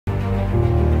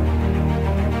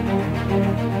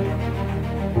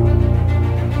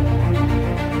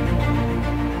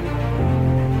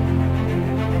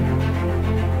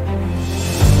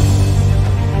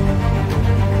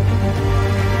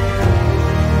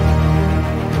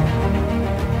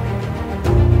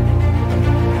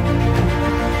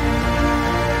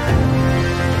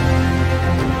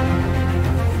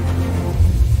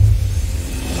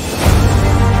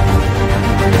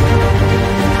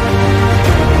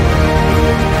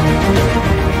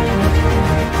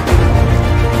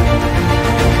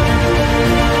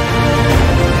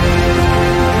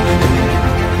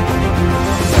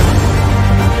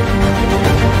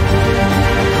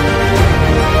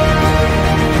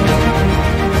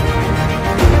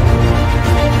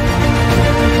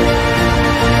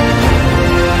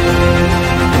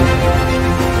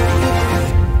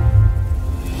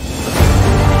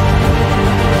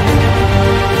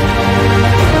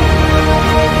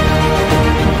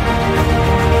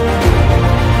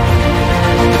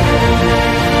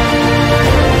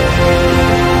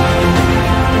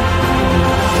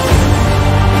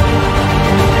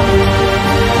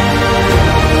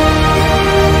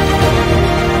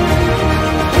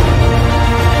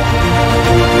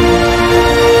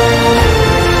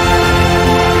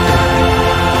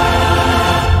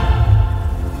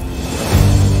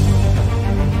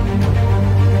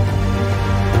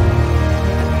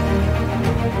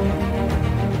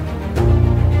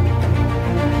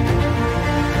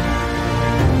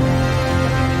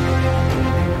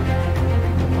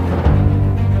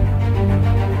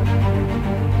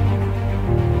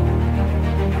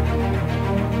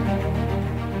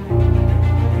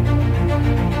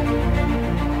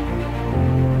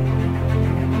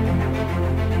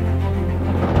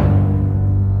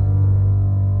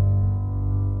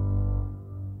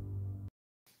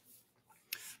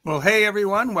Well, hey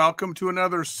everyone, welcome to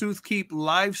another Soothkeep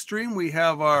live stream. We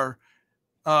have our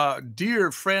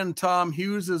dear friend Tom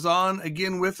Hughes is on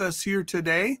again with us here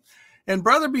today. And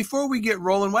brother, before we get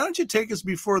rolling, why don't you take us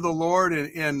before the Lord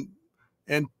and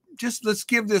just let's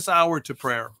give this hour to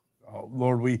prayer. Oh,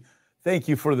 Lord, we thank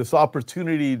you for this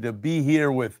opportunity to be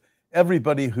here with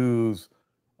everybody who's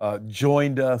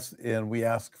joined us, and we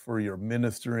ask for your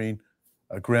ministering.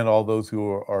 Grant all those who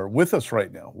are with us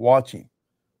right now, watching.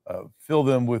 Fill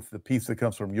them with the peace that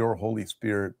comes from your Holy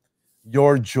Spirit,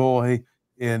 your joy,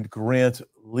 and grant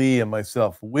Lee and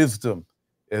myself wisdom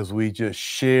as we just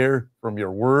share from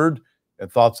your word and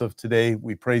thoughts of today.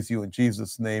 We praise you in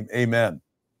Jesus' name. Amen.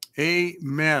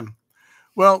 Amen.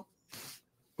 Well,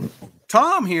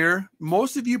 Tom here,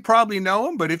 most of you probably know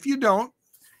him, but if you don't,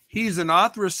 he's an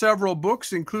author of several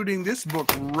books, including this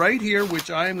book right here, which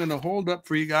I am going to hold up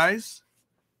for you guys.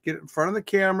 Get it in front of the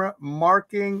camera,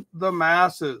 Marking the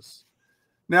Masses.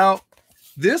 Now,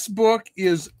 this book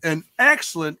is an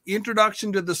excellent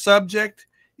introduction to the subject.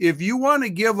 If you want to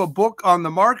give a book on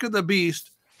the mark of the beast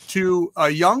to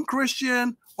a young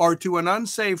Christian or to an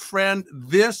unsaved friend,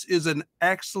 this is an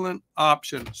excellent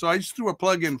option. So I just threw a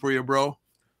plug in for you, bro.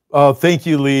 Oh, thank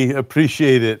you, Lee.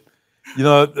 Appreciate it. You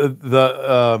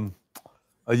know,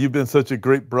 you've been such a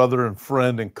great brother and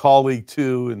friend and colleague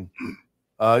too, and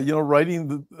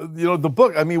writing the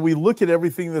book. I mean, we look at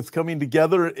everything that's coming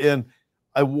together, and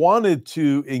I wanted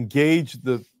to engage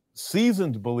the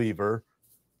seasoned believer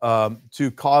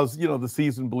to cause, the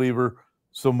seasoned believer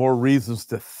some more reasons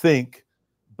to think.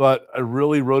 But I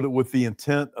really wrote it with the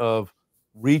intent of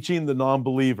reaching the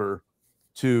non-believer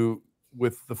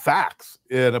with the facts,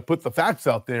 and I put the facts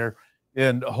out there,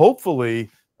 and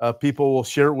hopefully people will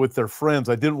share it with their friends.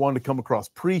 I didn't want to come across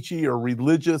preachy or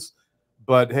religious.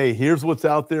 But hey, here's what's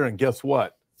out there, and guess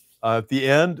what? At the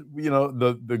end,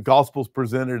 the gospel's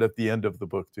presented at the end of the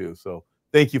book too. So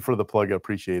thank you for the plug. I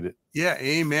appreciate it. Yeah,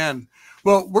 amen.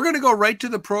 Well, we're going to go right to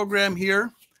the program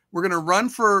here. We're going to run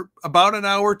for about an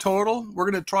hour total. We're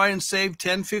going to try and save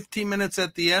 10, 15 minutes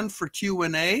at the end for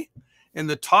Q&A. And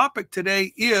the topic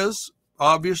today is,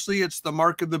 obviously, it's the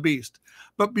mark of the beast.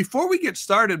 But before we get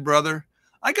started, brother,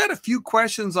 I got a few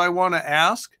questions I want to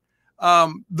ask.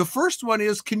 The first one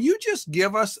is, can you just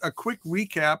give us a quick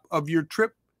recap of your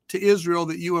trip to Israel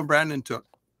that you and Brandon took?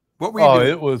 What were you doing?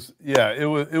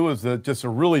 It was just a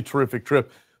really terrific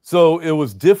trip. So it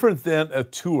was different than a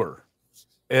tour.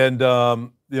 And,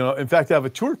 in fact, I have a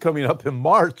tour coming up in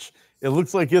March. It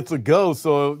looks like it's a go.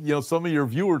 So, some of your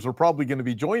viewers are probably going to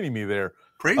be joining me there.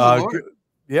 Praise the Lord.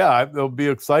 Yeah, it'll be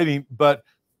exciting. But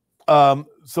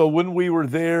so when we were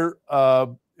there,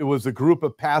 it was a group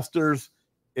of pastors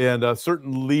and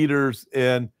certain leaders,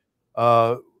 and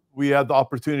we had the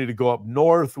opportunity to go up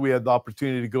north. We had the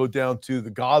opportunity to go down to the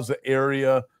Gaza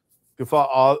area,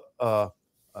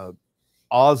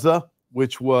 Gaza,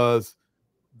 which was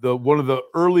one of the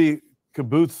early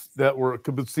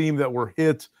kibbutzim that were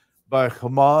hit by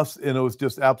Hamas, and it was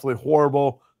just absolutely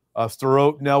horrible.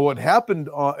 Sderot. Now, what happened,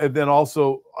 and then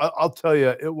also, I'll tell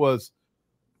you, it was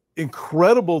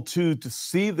incredible to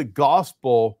see the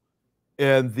gospel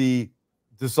and the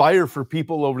desire for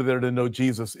people over there to know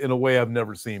Jesus in a way I've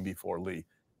never seen before, Lee,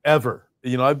 ever.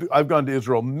 I've gone to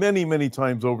Israel many, many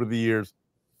times over the years.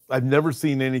 I've never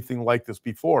seen anything like this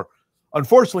before.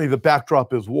 Unfortunately, the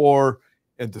backdrop is war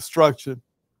and destruction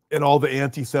and all the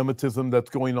anti-Semitism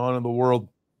that's going on in the world.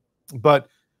 But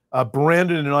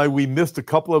Brandon and I, we missed a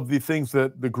couple of the things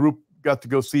that the group got to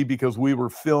go see because we were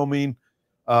filming.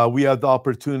 We had the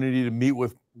opportunity to meet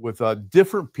with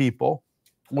different people,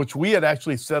 which we had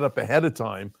actually set up ahead of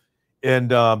time. And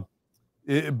but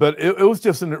it was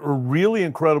just a really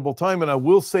incredible time. And I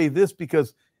will say this,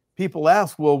 because people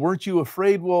ask, well, weren't you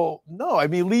afraid? Well, no. I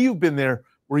mean, Lee, you've been there.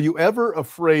 Were you ever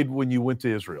afraid when you went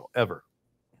to Israel? Ever?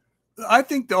 I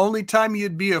think the only time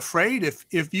you'd be afraid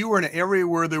if you were in an area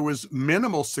where there was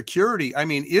minimal security. I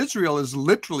mean, Israel is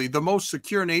literally the most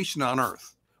secure nation on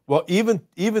earth. Well, even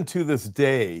to this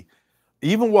day,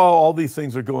 even while all these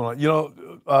things are going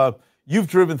on, you've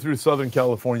driven through Southern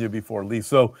California before, Lee,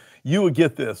 so you would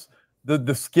get this.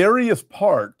 The scariest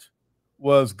part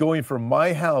was going from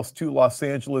my house to Los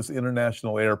Angeles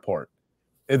International Airport,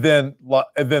 and then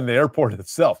the airport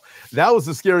itself. That was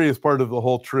the scariest part of the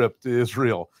whole trip to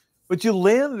Israel. But you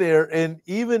land there, and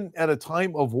even at a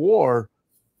time of war,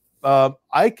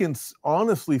 I can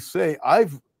honestly say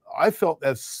I felt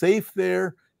as safe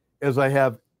there as I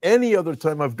have any other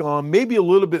time I've gone, maybe a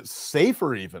little bit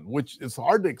safer even, which is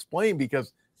hard to explain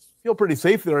because I feel pretty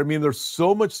safe there. I mean, there's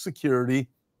so much security.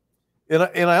 And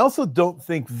I also don't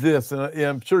think this, and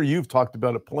I'm sure you've talked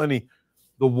about it plenty,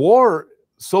 the war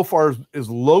so far is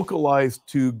localized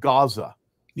to Gaza.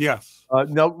 Yes.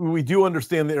 Now, we do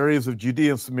understand the areas of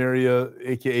Judea and Samaria,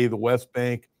 aka the West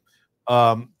Bank,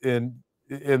 and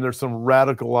there's some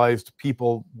radicalized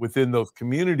people within those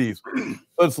communities,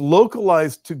 but it's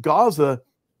localized to Gaza.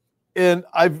 And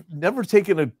I've never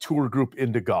taken a tour group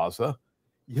into Gaza.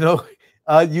 You know,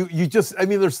 you just, I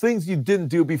mean, there's things you didn't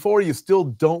do before, you still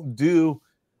don't do.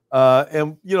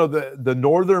 And you know, the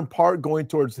northern part going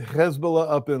towards Hezbollah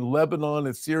up in Lebanon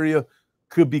and Syria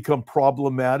could become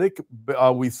problematic.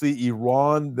 We see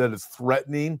Iran that is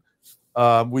threatening.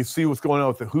 We see what's going on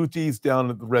with the Houthis down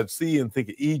at the Red Sea, and think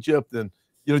of Egypt and,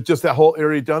 you know, just that whole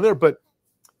area down there. But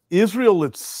Israel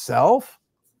itself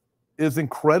is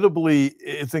incredibly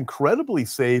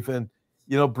safe. And,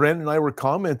 you know, Brandon and I were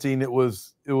commenting, it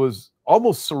was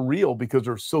almost surreal because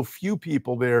there's so few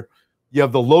people there. You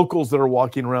have the locals that are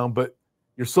walking around, but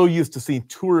you're so used to seeing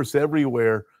tourists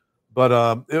everywhere.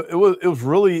 But it was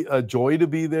really a joy to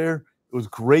be there. It was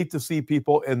great to see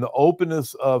people, and the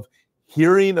openness of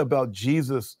hearing about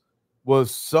Jesus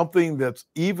was something that's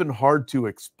even hard to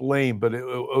explain, but it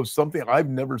was something I've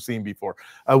never seen before.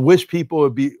 I wish people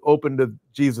would be open to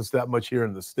Jesus that much here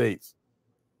in the States.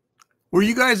 Were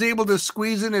you guys able to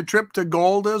squeeze in a trip to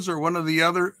Golda's or one of the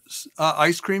other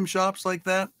ice cream shops like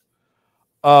that?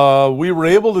 We were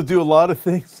able to do a lot of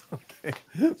things. Okay.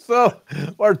 So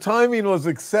our timing was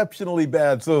exceptionally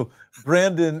bad. So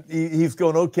Brandon, he's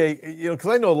going, okay, you know,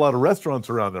 because I know a lot of restaurants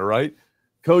around there, right?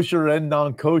 Kosher and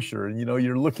non-kosher. And, you know,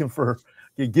 you're looking for,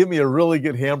 you give me a really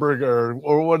good hamburger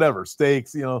or whatever,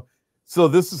 steaks, you know. So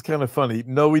this is kind of funny.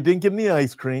 No, we didn't get any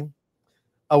ice cream.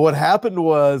 What happened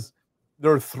was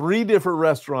there are 3 different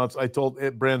restaurants. I told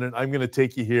Brandon, I'm going to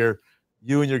take you here.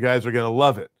 You and your guys are going to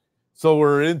love it. So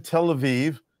we're in Tel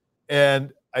Aviv,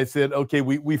 and I said, okay,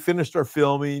 we finished our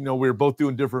filming. You know, we were both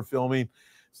doing different filming.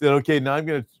 Said, okay, now I'm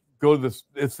going to go to this.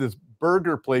 It's this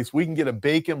burger place. We can get a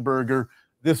bacon burger.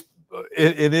 This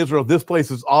in Israel, this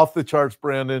place is off the charts,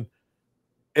 Brandon.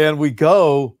 And we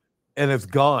go, and it's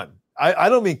gone. I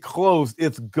don't mean closed.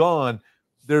 It's gone.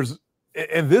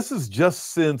 And this is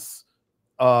just since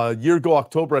a year ago,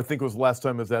 October, I think was the last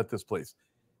time I was at this place.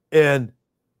 And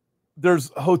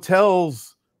there's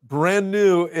hotels brand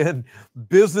new in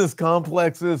business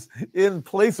complexes in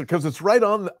places because it's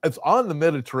on the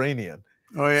Mediterranean.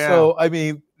 Oh yeah. So I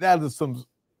mean, that is some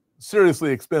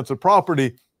seriously expensive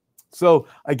property. So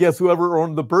I guess whoever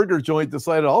owned the burger joint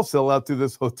decided I'll sell out to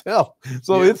this hotel.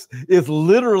 So yeah, it's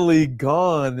literally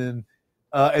gone. And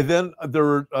then there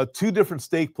were 2 different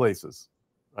steak places,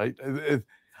 right?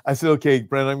 I said, okay,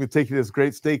 Brandon, I'm going to take you to this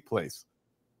great steak place.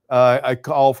 I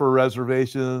call for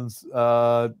reservations.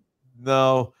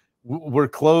 No, we're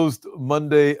closed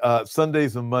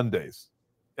Sundays and Mondays.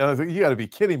 And I was like, you got to be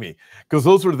kidding me, because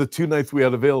those were the 2 nights we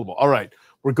had available. All right,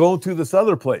 we're going to this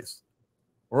other place.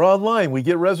 We're online. We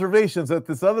get reservations at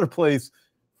this other place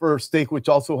for steak, which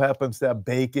also happens to have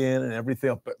bacon and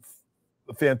everything. But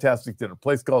a fantastic dinner.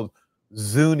 Place called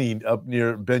Zuni up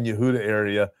near Ben Yehuda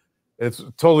area. It's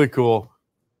totally cool.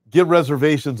 Get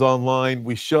reservations online.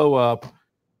 We show up.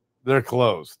 They're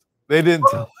closed. They didn't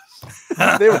tell us.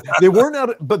 They weren't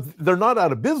out, but they're not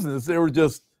out of business. They were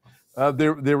just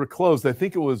they were closed. I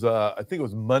think it was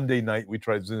Monday night we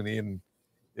tried Zuni, and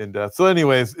so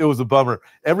anyways, it was a bummer.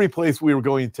 Every place we were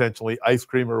going intentionally, ice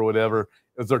cream or whatever,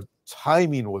 because their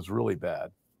timing was really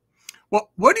bad. Well,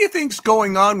 what do you think's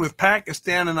going on with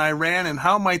Pakistan and Iran, and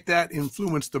how might that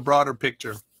influence the broader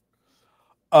picture?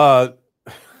 You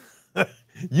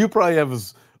probably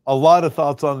have a lot of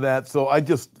thoughts on that. So I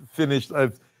just finished. I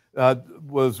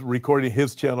was recording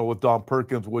his channel with Don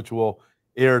Perkins, which will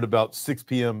air at about 6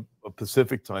 p.m.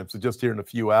 Pacific time. So just here in a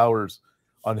few hours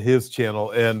on his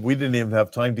channel. And we didn't even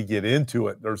have time to get into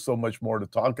it. There's so much more to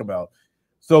talk about.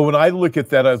 So when I look at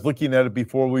that, I was looking at it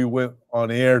before we went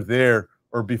on air there,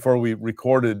 or before we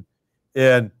recorded.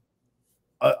 And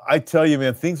I tell you,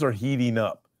 man, things are heating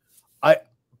up. I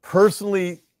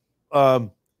personally,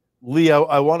 Lee,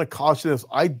 I want to caution this.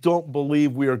 I don't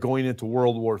believe we are going into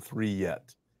World War III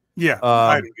yet. Yeah,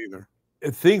 I don't either.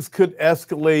 Things could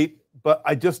escalate, but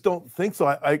I just don't think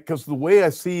so. Because the way I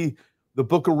see the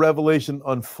book of Revelation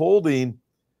unfolding,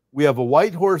 we have a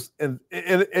white horse, and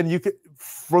you could,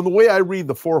 from the way I read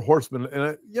the 4 horsemen,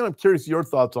 and I'm curious your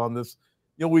thoughts on this.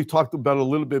 You know, we've talked about it a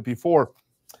little bit before,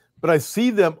 but I see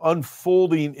them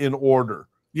unfolding in order.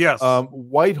 Yes.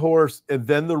 White horse, and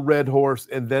then the red horse,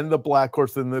 and then the black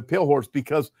horse, and the pale horse,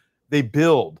 because they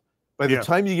build. By the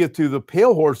time you get to the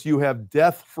pale horse, you have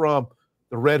death from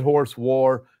the red horse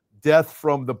war, death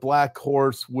from the black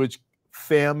horse, which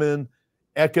famine,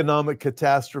 economic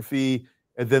catastrophe,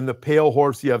 And then the pale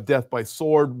horse, you have death by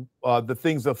sword, the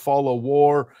things that follow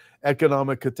war,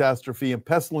 economic catastrophe, and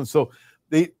pestilence. So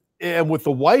and with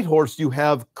the white horse, you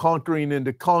have conquering and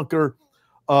to conquer,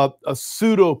 a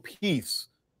pseudo peace,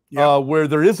 where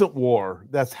there isn't war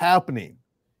that's happening.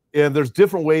 And there's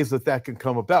different ways that can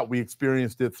come about. We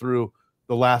experienced it through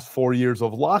the last 4 years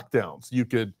of lockdowns.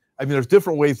 There's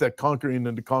different ways that conquering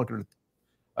and to conquer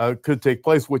could take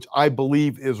place, which I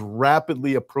believe is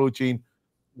rapidly approaching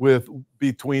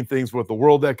between things with the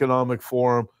World Economic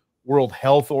Forum, World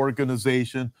Health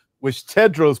Organization, which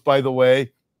Tedros, by the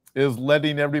way, is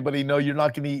letting everybody know you're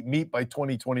not going to eat meat by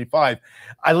 2025.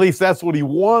 At least that's what he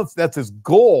wants. That's his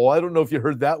goal. I don't know if you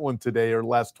heard that one today or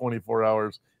last 24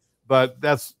 hours, but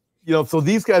that's, so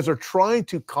these guys are trying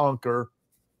to conquer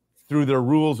through their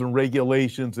rules and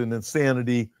regulations and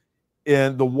insanity.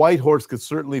 And the white horse could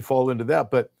certainly fall into that.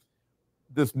 But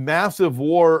this massive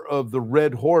war of the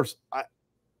red horse,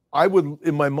 I would,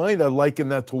 in my mind, I liken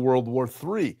that to World War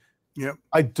III. Yep.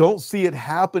 I don't see it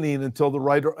happening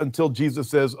until Jesus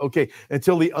says, okay,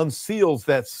 until he unseals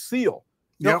that seal.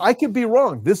 Now, I could be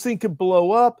wrong. This thing could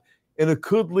blow up and it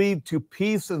could lead to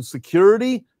peace and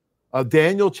security.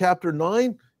 Daniel chapter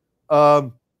 9.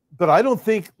 But I don't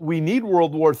think we need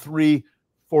World War III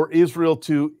for Israel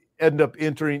to end up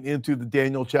entering into the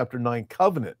Daniel chapter 9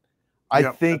 covenant. I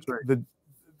think the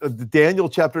Daniel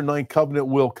chapter 9 covenant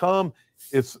will come.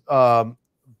 It's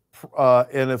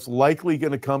and it's likely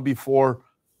going to come before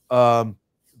the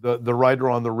rider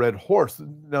on the red horse.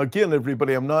 Now, again,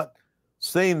 everybody, I'm not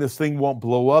saying this thing won't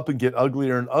blow up and get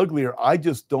uglier and uglier. I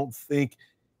just don't think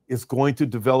it's going to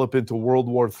develop into World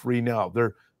War III now.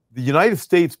 The United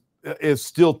States is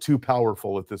still too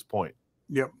powerful at this point.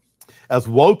 Yep. As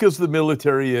woke as the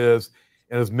military is,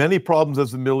 and as many problems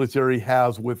as the military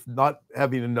has with not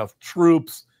having enough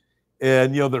troops,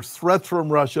 and there's threats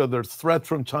from Russia, there's threats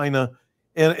from China,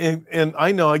 and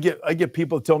I know I get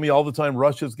people tell me all the time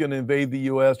Russia's going to invade the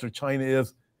U.S. or China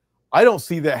is. I don't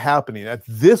see that happening at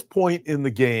this point in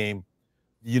the game.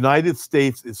 The United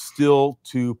States is still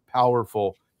too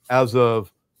powerful as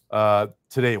of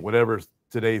today, whatever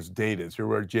today's date is. Here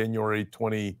we're January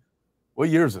 20. What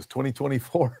year is this?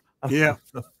 2024. Yeah.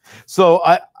 So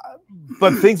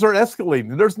but things are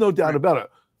escalating. There's no doubt about it.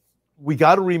 We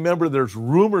got to remember there's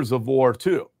rumors of war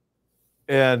too.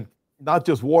 And not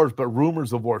just wars, but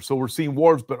rumors of war. So we're seeing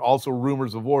wars, but also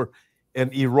rumors of war.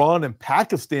 And Iran and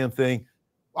Pakistan thing,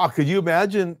 wow, could you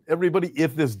imagine, everybody,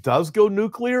 if this does go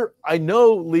nuclear? I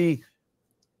know, Lee,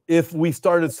 if we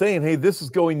started saying, hey, this is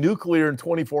going nuclear in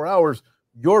 24 hours,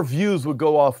 your views would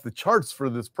go off the charts for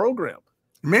this program.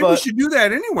 Maybe we should do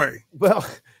that anyway. Well,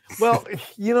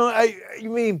 you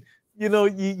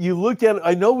look at it,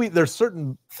 I know there's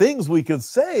certain things we could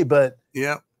say, but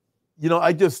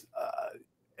I just,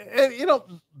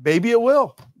 maybe it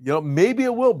will,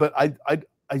 but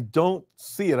I don't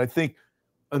see it. I think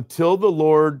until the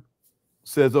Lord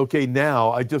says, okay,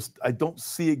 now I don't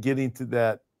see it getting to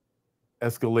that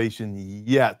escalation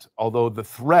yet. Although the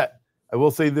threat, I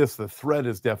will say this, the threat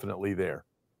is definitely there.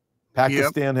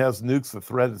 Pakistan has nukes. The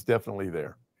threat is definitely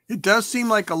there. It does seem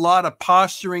like a lot of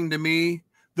posturing to me.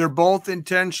 They're both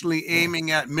intentionally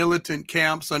aiming at militant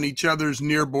camps on each other's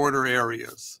near border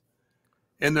areas.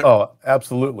 And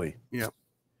absolutely. Yeah.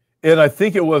 And I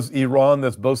think it was Iran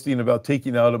that's boasting about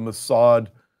taking out a Mossad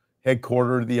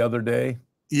headquarters the other day.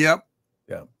 Yep.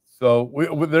 Yeah. So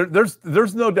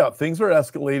there's no doubt things are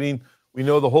escalating. We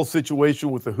know the whole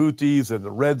situation with the Houthis and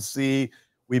the Red Sea.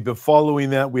 We've been following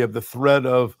that. We have the threat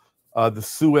of the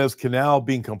Suez Canal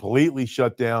being completely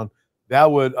shut down.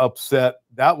 That would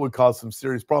cause some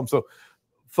serious problems. So,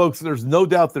 folks, there's no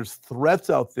doubt there's threats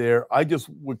out there. I just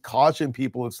would caution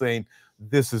people of saying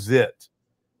this is it.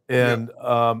 And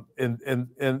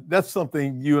and that's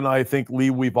something you and I think, Lee,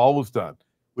 we've always done.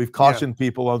 We've cautioned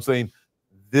people on saying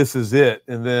this is it.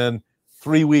 And then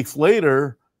 3 weeks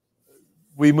later,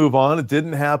 we move on. It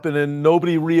didn't happen. And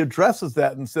nobody readdresses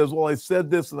that and says, well, I said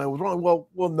this and I was wrong. Well,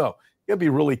 no, you got to be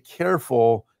really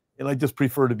careful. And I just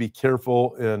prefer to be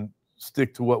careful and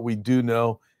stick to what we do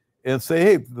know and say,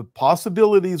 hey, the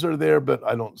possibilities are there, but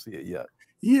I don't see it yet.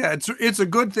 Yeah, it's a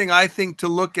good thing, I think, to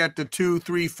look at the 2,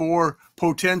 3, 4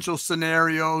 potential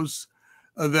scenarios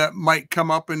that might come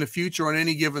up in the future on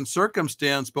any given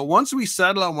circumstance. But once we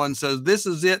settle on one, says this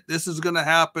is it, this is going to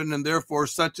happen, and therefore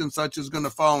such and such is going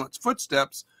to follow in its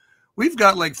footsteps, we've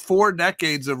got like 4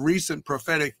 decades of recent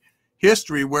prophetic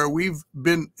history where we've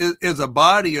been, as a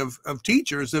body of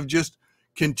teachers, have just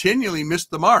continually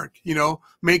missed the mark,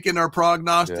 making our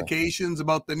prognostications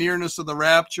about the nearness of the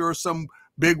rapture or some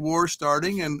big war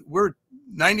starting, and we're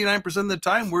 99% of the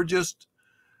time we're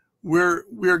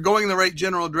we're going in the right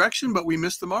general direction, but we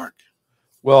missed the mark.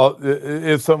 Well,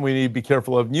 it's something we need to be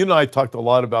careful of. You and I talked a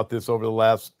lot about this over the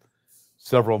last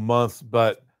several months,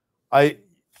 but I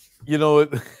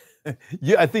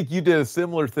think you did a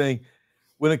similar thing.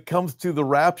 When it comes to the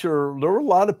rapture, there were a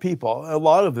lot of people, a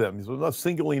lot of them. So I'm not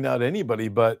singling out anybody,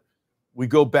 but we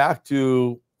go back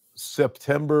to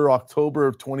September, October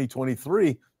of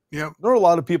 2023. Yep. There are a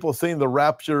lot of people saying the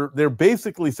rapture, they're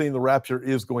basically saying the rapture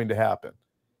is going to happen.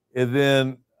 And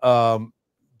then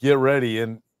get ready.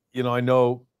 And, I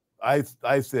know I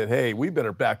said, hey, we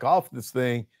better back off this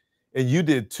thing. And you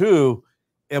did too.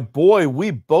 And boy,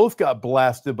 we both got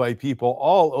blasted by people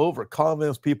all over.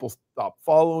 Comments, people stopped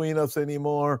following us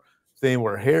anymore, saying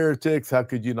we're heretics. How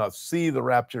could you not see the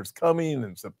rapture's coming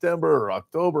in September or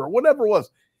October or whatever it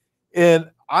was?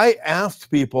 And I asked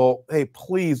people, hey,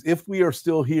 please, if we are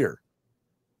still here,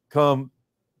 come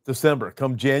December,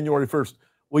 come January 1st,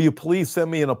 will you please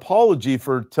send me an apology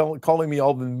for calling me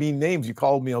all the mean names you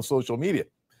called me on social media?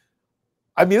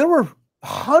 I mean, there were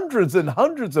hundreds and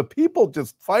hundreds of people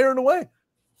just firing away.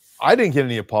 I didn't get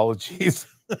any apologies.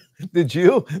 Did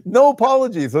you? No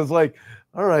apologies. I was like,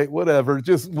 all right, whatever.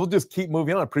 We'll just keep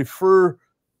moving on. I prefer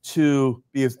to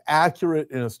be as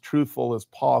accurate and as truthful as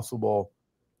possible.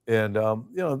 And,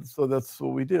 so that's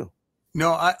what we do.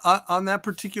 No, I on that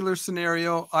particular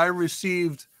scenario, I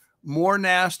received more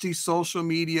nasty social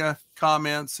media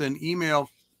comments and email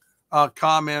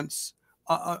comments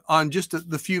on just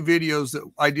the few videos that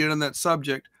I did on that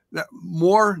subject. That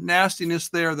more nastiness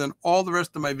there than all the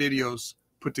rest of my videos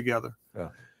put together. Yeah,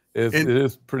 it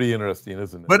is pretty interesting,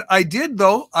 isn't it? But I did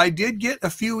get a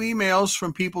few emails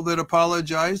from people that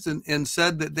apologized and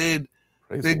said that they'd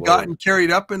gotten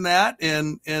carried up in that,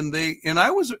 and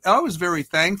I was very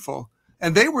thankful,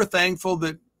 and they were thankful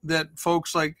that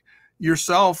folks like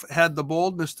yourself had the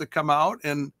boldness to come out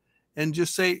and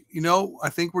just say, I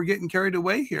think we're getting carried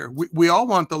away here. We all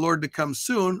want the Lord to come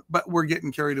soon, but we're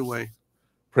getting carried away.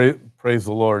 Praise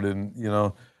the Lord. And,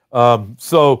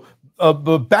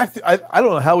 but back to, I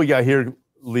don't know how we got here,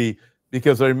 Lee,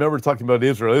 because I remember talking about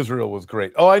Israel. Israel was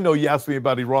great. Oh, I know you asked me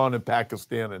about Iran and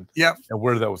Pakistan and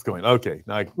where that was going. Okay.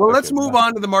 Let's move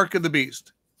on to the mark of the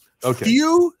beast. Okay.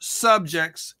 Few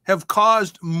subjects have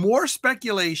caused more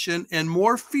speculation and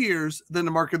more fears than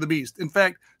the mark of the beast. In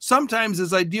fact, sometimes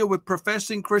as I deal with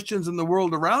professing Christians in the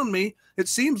world around me, it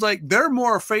seems like they're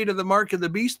more afraid of the mark of the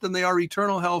beast than they are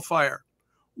eternal hellfire.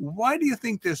 Why do you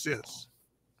think this is?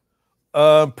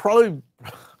 Probably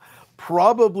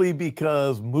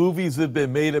because movies have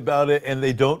been made about it and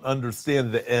they don't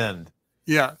understand the end.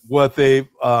 Yeah. What they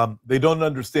don't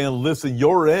understand, listen,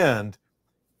 your end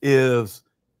is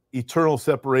eternal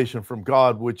separation from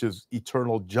God, which is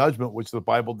eternal judgment, which the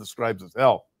Bible describes as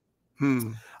hell.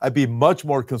 I'd be much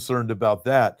more concerned about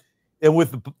that. And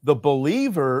with the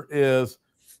believer is,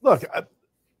 look,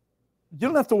 you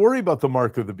don't have to worry about the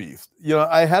mark of the beast.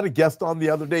 I had a guest on the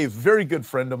other day, a very good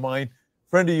friend of mine,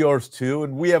 friend of yours too,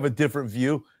 and we have a different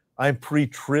view. I'm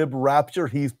pre-trib rapture,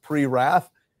 he's pre-wrath.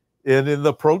 And in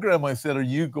the program, I said,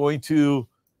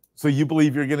 so you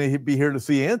believe you're going to be here to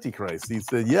see Antichrist? He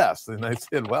said, yes. And I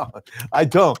said, well, I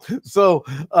don't. So,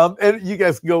 and you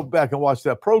guys can go back and watch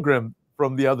that program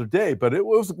from the other day, but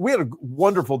we had a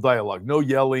wonderful dialogue. No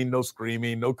yelling, no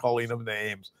screaming, no calling of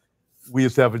names. We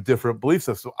just have a different belief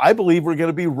system. I believe we're going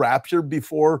to be raptured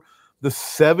before the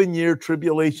 7-year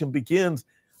tribulation begins.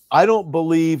 I don't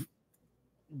believe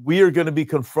we are going to be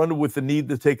confronted with the need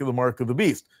to take the mark of the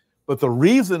beast. But the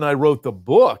reason I wrote the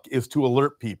book is to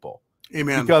alert people.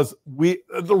 Amen. Because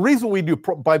the reason we do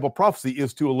Bible prophecy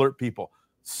is to alert people.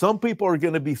 Some people are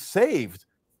going to be saved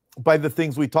by the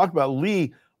things we talk about.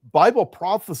 Lee, Bible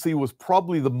prophecy was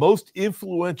probably the most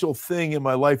influential thing in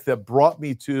my life that brought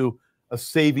me to a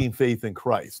saving faith in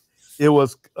Christ. It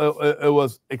was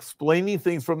explaining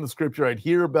things from the scripture. I'd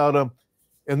hear about them,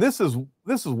 and this is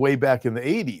way back in the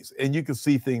 80s, and you can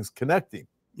see things connecting.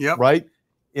 Yeah. Right.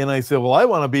 And I said, well, I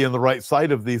want to be on the right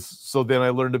side of these. So then I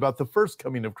learned about the first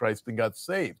coming of Christ and got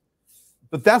saved.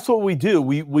 But that's what we do.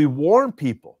 We warn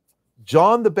people.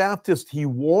 John the Baptist, he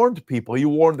warned people. He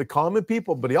warned the common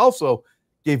people, but he also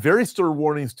gave very stern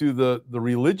warnings to the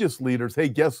religious leaders. Hey,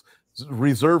 guess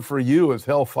reserved for you is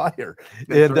hellfire.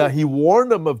 And right. He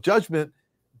warned them of judgment,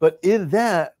 but in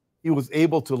that he was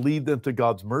able to lead them to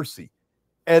God's mercy.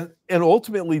 And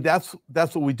ultimately that's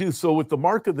what we do. So with the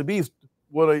mark of the beast,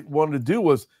 what I wanted to do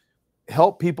was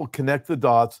help people connect the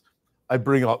dots. I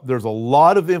bring up, there's a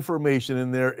lot of information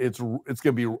in there. It's going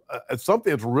to be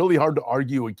something that's really hard to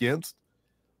argue against,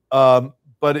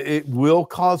 but it will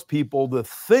cause people to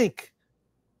think,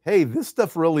 hey, this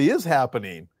stuff really is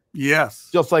happening. Yes.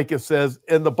 Just like it says,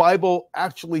 and the Bible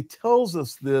actually tells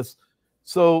us this.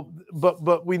 So,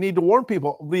 but we need to warn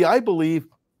people. I believe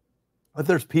that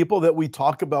there's people that we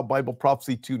talk about Bible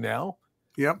prophecy to now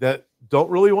that don't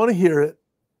really want to hear it.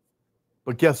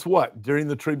 But guess what? During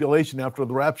the tribulation after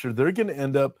the rapture, they're going to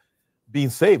end up being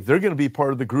saved. They're going to be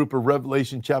part of the group of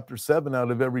Revelation chapter 7.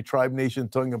 Out of every tribe, nation,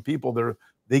 tongue, and people,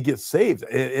 they get saved.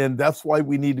 And that's why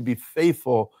we need to be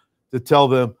faithful to tell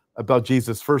them about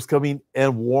Jesus' first coming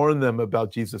and warn them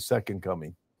about Jesus' second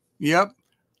coming. Yep.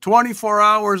 24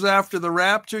 hours after the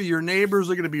rapture, your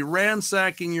neighbors are going to be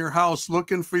ransacking your house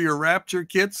looking for your rapture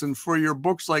kits and for your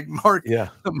books like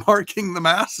Marking the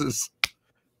Masses.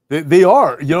 They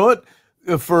are. You know what?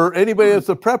 For anybody that's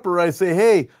a prepper, I say,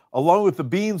 hey, along with the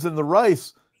beans and the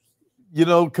rice, you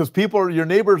know, because your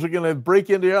neighbors are going to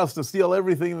break into your house to steal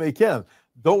everything they can.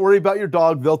 Don't worry about your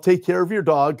dog. They'll take care of your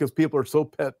dog because people are so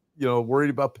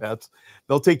worried about pets.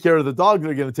 They'll take care of the dog.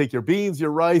 They're going to take your beans, your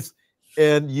rice,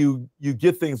 and you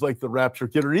get things like the Rapture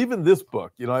Kit or even this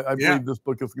book. You know, I believe this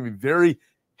book is going to be very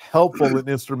helpful and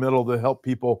instrumental to help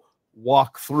people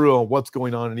walk through on what's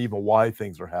going on and even why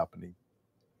things are happening.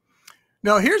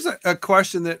 Now, here's a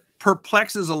question that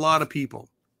perplexes a lot of people.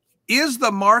 Is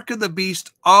the mark of the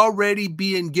beast already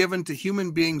being given to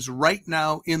human beings right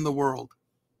now in the world?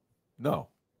 No,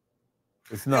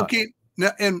 it's not. Okay.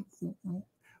 Now, and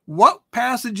what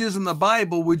passages in the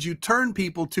Bible would you turn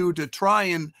people to try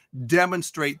and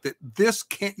demonstrate that this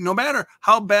can't, no matter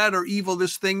how bad or evil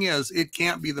this thing is, it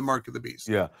can't be the mark of the beast?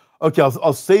 Yeah. Okay.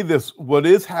 I'll say this. What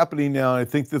is happening now, and I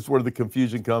think this is where the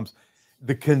confusion comes.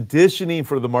 The conditioning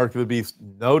for the mark of the beast,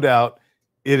 no doubt,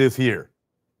 it is here.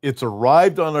 It's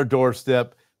arrived on our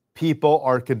doorstep. People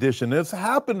are conditioned. It's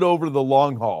happened over the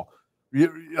long haul.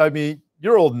 I mean,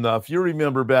 you're old enough. You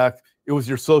remember back, it was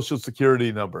your social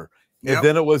security number. And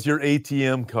then it was your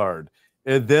ATM card.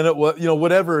 And then it was,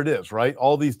 whatever it is, right?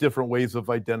 All these different ways of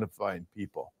identifying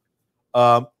people.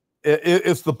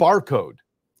 It's the barcode,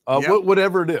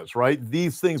 whatever it is, right?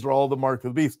 These things are all the mark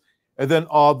of the beast. And then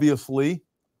obviously,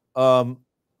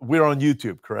 we're on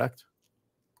YouTube, correct?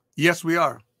 Yes, we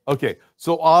are. Okay.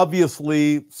 So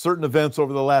obviously, certain events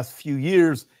over the last few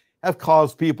years have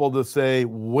caused people to say,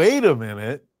 wait a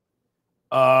minute,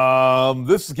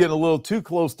 this is getting a little too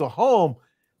close to home.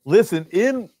 Listen,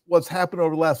 in what's happened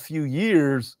over the last few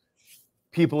years,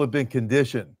 people have been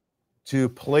conditioned to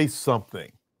place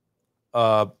something.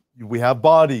 We have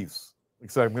bodies.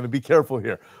 So I'm going to be careful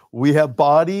here. We have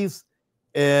bodies,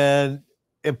 and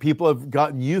people have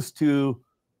gotten used to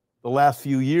the last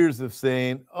few years of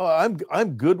saying, oh,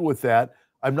 I'm good with that.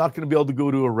 I'm not going to be able to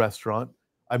go to a restaurant.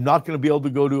 I'm not going to be able to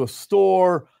go to a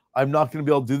store. I'm not going to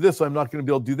be able to do this. I'm not going to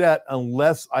be able to do that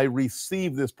unless I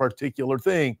receive this particular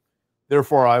thing.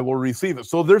 Therefore, I will receive it.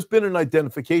 So there's been an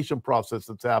identification process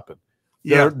that's happened.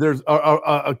 There's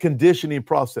a conditioning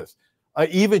process.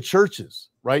 Even churches,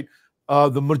 right?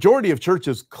 The majority of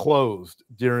churches closed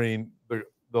during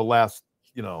the last,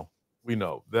 we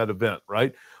know that event,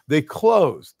 right? They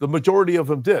closed. The majority of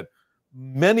them did.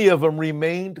 Many of them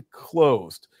remained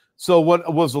closed. So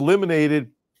what was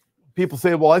eliminated, people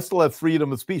say, well, I still have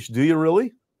freedom of speech. Do you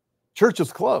really? Church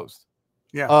is closed.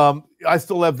 Yeah. I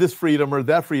still have this freedom or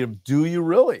that freedom. Do you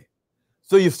really?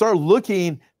 So you start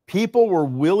looking, people were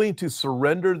willing to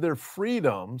surrender their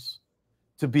freedoms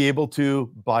to be able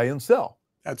to buy and sell.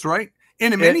 That's right.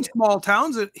 And in many small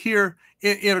towns here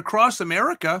in across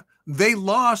America, they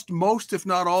lost most, if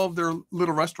not all, of their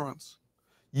little restaurants.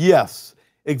 Yes,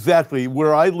 exactly.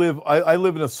 Where I live, I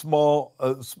live in a small,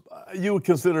 you would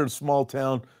consider it a small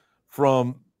town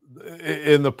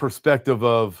in the perspective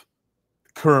of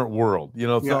current world.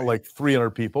 It's not like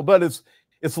 300 people, but it's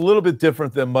a little bit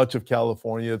different than much of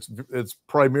California. It's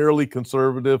primarily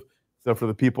conservative, except for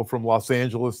the people from Los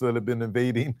Angeles that have been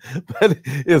invading, but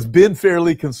it's been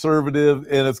fairly conservative,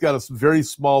 and it's got a very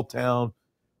small town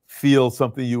feel,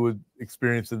 something you would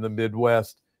experience in the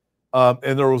Midwest.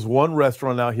 And there was one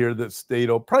restaurant out here that stayed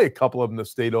open, probably a couple of them that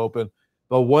stayed open,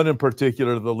 but one in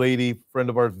particular, the lady, friend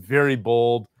of ours, very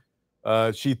bold.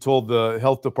 She told the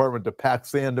health department to pack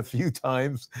sand a few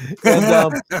times.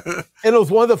 And it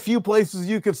was one of the few places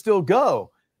you could still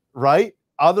go, right?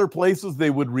 Other places they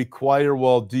would require,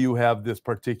 well, do you have this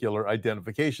particular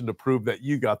identification to prove that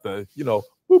you got the,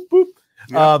 whoop, whoop.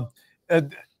 Yeah.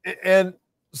 And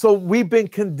so we've been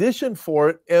conditioned for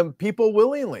it, and people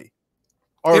willingly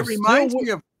are. It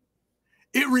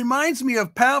reminds me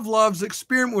of Pavlov's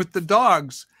experiment with the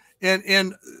dogs, and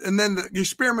then the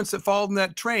experiments that followed in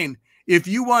that train. If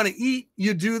you want to eat,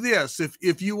 you do this.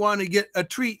 If you want to get a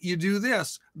treat, you do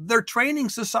this. They're training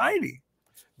society.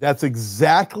 That's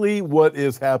exactly what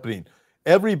is happening.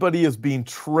 Everybody is being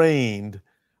trained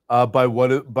by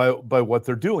what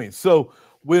they're doing. So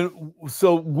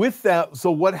with that,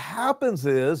 so what happens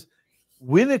is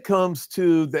when it comes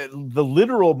to the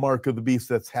literal mark of the beast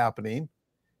that's happening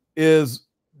is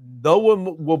no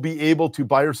one will be able to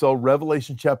buy or sell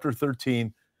Revelation chapter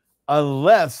 13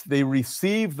 unless they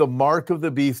receive the mark of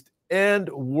the beast and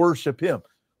worship him.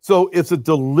 So it's a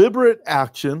deliberate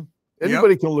action.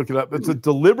 Anybody can look it up. It's a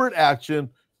deliberate action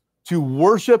to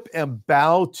worship and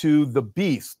bow to the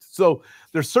beast. So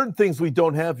there's certain things we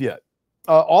don't have yet.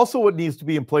 Also, what needs to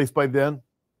be in place by then,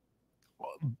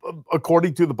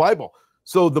 according to the Bible.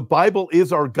 So the Bible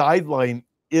is our guideline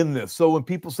in this. So when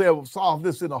people say, I saw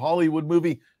this in a Hollywood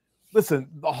movie, listen,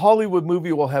 the Hollywood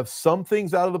movie will have some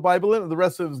things out of the Bible in it, and the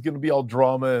rest of it is going to be all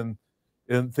drama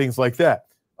and things like that.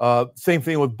 Same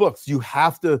thing with books. You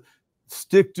have to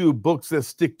stick to books that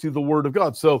stick to the Word of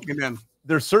God. So Amen.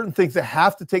 There's certain things that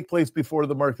have to take place before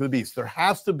the mark of the beast. There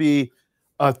has to be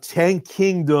a 10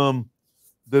 kingdom,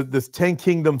 this 10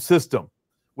 kingdom system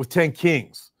with 10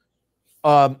 kings.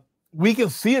 We can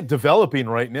see it developing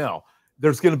right now.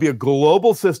 There's going to be a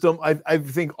global system. I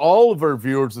think all of our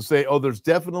viewers will say, oh, there's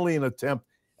definitely an attempt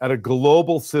at a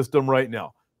global system right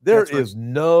now. There is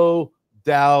no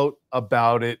doubt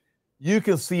about it. You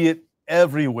can see it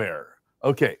everywhere.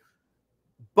 Okay.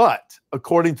 But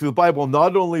according to the Bible,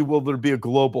 not only will there be a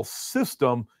global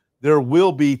system, there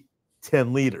will be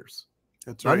 10 leaders.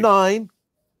 That's right. Not 9,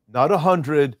 not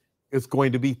 100. It's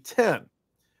going to be 10.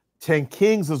 10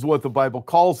 kings is what the Bible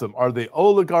calls them. Are they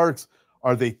oligarchs?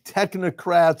 Are they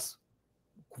technocrats?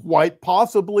 Quite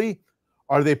possibly.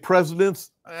 Are they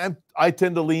presidents? I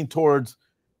tend to lean towards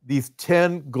these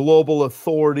 10 global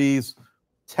authorities,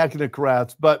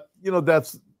 technocrats, but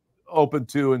that's open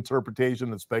to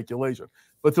interpretation and speculation.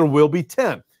 But there will be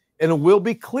 10, and it will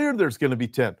be clear there's going to be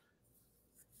 10.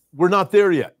 We're not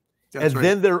there yet. That's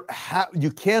and then you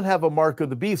can't have a mark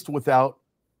of the beast without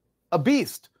a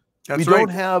beast. We don't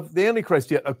have the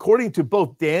Antichrist yet. According to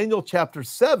both Daniel chapter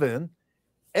 7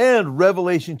 and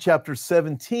Revelation chapter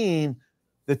 17,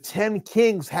 the 10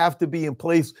 kings have to be in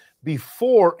place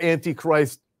before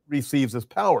Antichrist receives his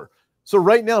power. So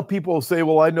right now people will say,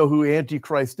 well, I know who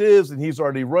Antichrist is, and he's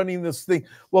already running this thing.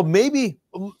 Well, maybe,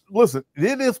 listen,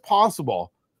 it is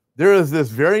possible. There is this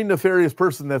very nefarious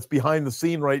person that's behind the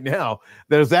scene right now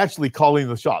that is actually calling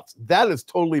the shots. That is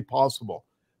totally possible.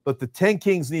 But the 10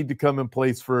 kings need to come in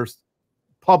place first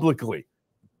publicly.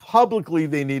 Publicly,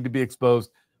 they need to be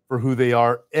exposed for who they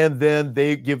are, and then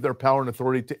they give their power and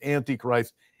authority to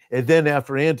Antichrist. And then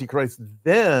after Antichrist,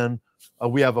 then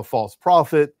we have a false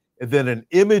prophet, and then an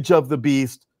image of the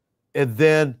beast, and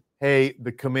then, hey,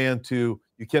 the command to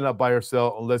you cannot buy or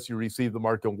sell unless you receive the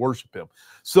mark and worship him.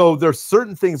 So there's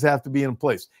certain things that have to be in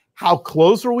place. How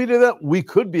close are we to that? We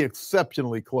could be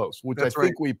exceptionally close, which I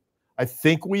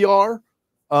think we are,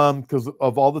 because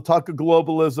of all the talk of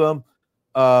globalism,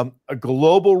 a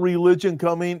global religion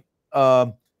coming.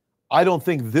 I don't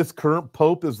think this current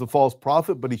pope is the false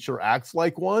prophet, but he sure acts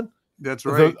like one. That's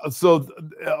right. So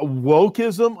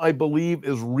wokeism, I believe,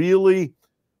 is really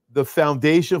the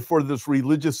foundation for this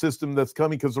religious system that's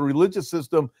coming, because the religious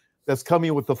system that's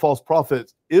coming with the false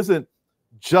prophets isn't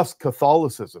just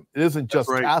Catholicism. It isn't just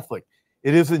Catholic.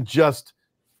 It isn't just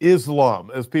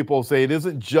Islam, as people say. It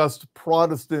isn't just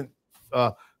Protestant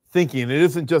thinking. It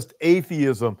isn't just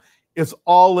atheism. It's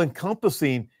all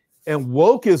encompassing, and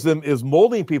wokeism is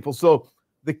molding people. So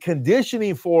the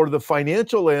conditioning for the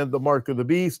financial end, the mark of the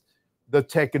beast, the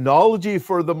technology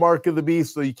for the mark of the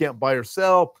beast, so you can't buy or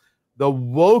sell, the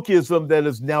wokeism that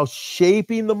is now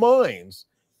shaping the minds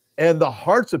and the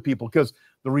hearts of people, because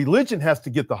the religion has to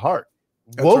get the heart.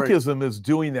 Wokeism is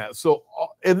doing that. So,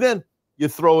 and then you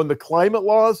throw in the climate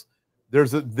laws. There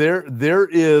is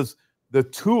the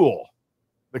tool,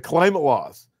 the climate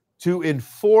laws, to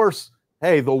enforce,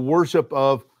 hey, the worship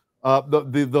of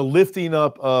the lifting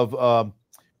up of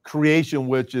creation,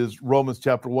 which is Romans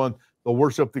chapter 1. The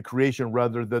worship of the creation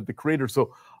rather than the creator.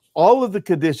 So all of the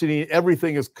conditioning,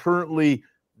 everything is currently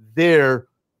there.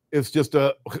 It's just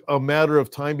a matter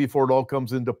of time before it all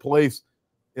comes into place.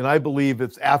 And I believe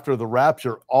it's after the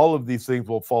rapture, all of these things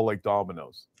will fall like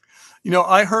dominoes.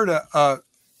 I heard a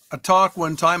talk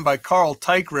one time by Carl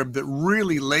Teichrieb that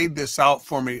really laid this out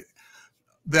for me,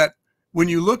 that when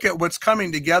you look at what's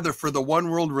coming together for the one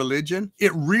world religion,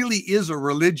 it really is a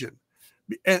religion.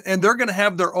 And they're going to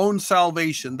have their own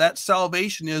salvation. That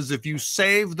salvation is, if you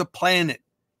save the planet,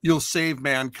 you'll save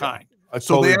mankind.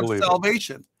 So they have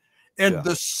salvation. And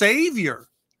the Savior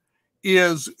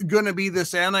is going to be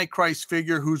this Antichrist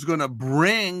figure who's going to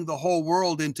bring the whole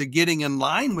world into getting in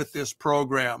line with this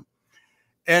program.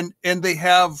 And they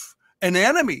have an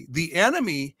enemy. The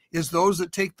enemy is those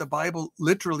that take the Bible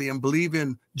literally and believe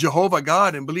in Jehovah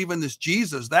God and believe in this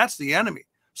Jesus. That's the enemy.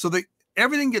 So that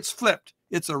everything gets flipped.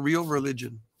 It's a real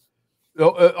religion.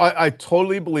 I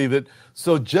totally believe it.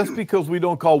 So just because we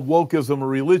don't call wokeism a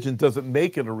religion doesn't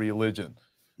make it a religion.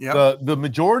 Yeah. The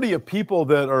majority of people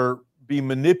that are being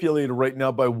manipulated right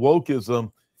now by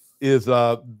wokeism is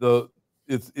the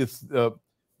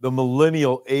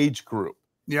millennial age group.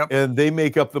 Yep. And they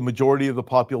make up the majority of the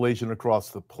population across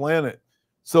the planet.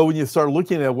 So when you start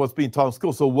looking at what's being taught in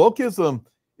school, so wokeism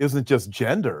isn't just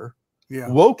gender. Yeah.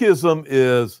 Wokeism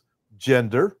is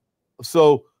gender.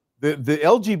 So the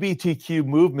LGBTQ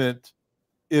movement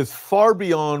is far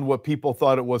beyond what people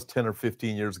thought it was 10 or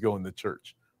 15 years ago in the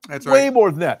church. That's way right.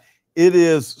 more than that. It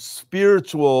is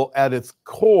spiritual at its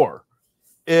core.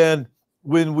 And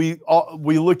when we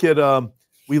look at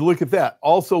that,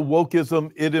 also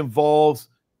wokeism, it involves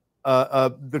all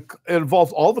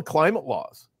the climate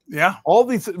laws. Yeah. All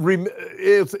these,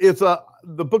 it's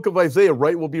the book of Isaiah,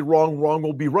 right will be wrong, wrong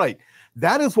will be right.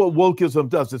 That is what wokeism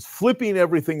does. It's flipping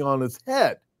everything on its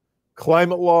head.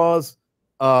 Climate laws,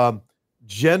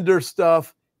 gender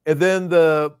stuff, and then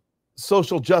the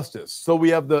social justice. So we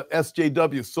have the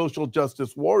SJW, social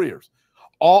justice warriors.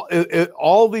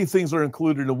 All these things are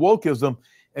included in wokeism.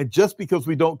 And just because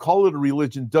we don't call it a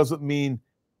religion doesn't mean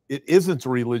it isn't a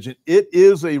religion. It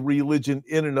is a religion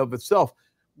in and of itself.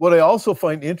 What I also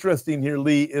find interesting here,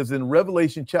 Lee, is in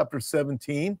Revelation chapter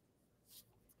 17,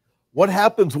 what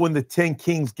happens when the 10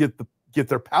 kings get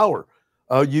their power?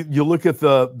 You look at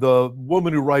the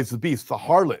woman who rides the beast, the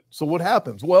harlot. So what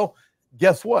happens? Well,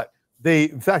 guess what?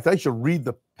 In fact, I should read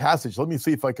the passage. Let me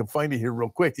see if I can find it here real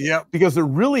quick. Yeah. Because it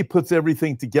really puts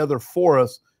everything together for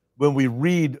us when we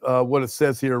read what it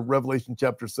says here, Revelation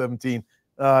chapter 17.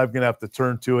 I'm going to have to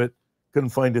turn to it. Couldn't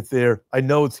find it there. I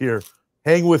know it's here.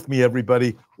 Hang with me,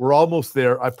 everybody. We're almost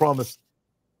there. I promise.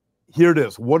 Here it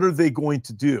is. What are they going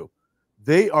to do?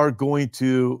 They are going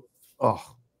to,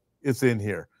 it's in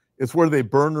here. It's where they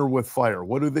burn her with fire.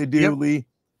 What do they do, Yep. Lee?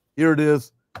 Here it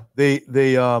is. They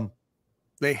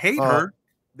hate her.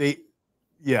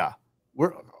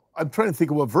 I'm trying to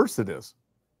think of what verse it is.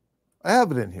 I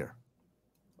have it in here.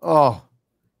 Oh,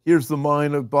 here's the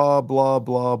mind of blah, blah,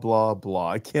 blah, blah,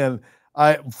 blah.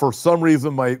 For some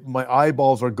reason, my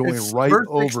eyeballs are going right verse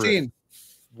over 16. it.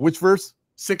 Which verse?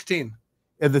 16.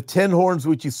 And the 10 horns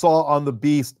which you saw on the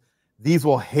beast, these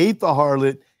will hate the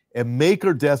harlot and make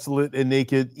her desolate and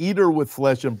naked, eat her with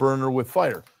flesh and burn her with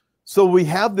fire. So we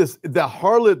have the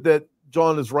harlot that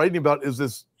John is writing about is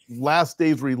this last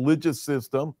days religious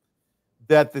system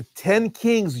that the 10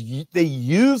 kings, they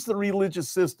use the religious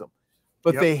system,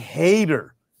 but Yep. they hate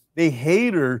her. They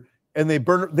hate her and they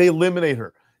burn her, they eliminate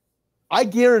her. I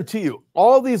guarantee you,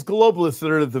 all these globalists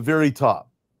that are at the very top,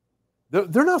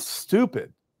 they're not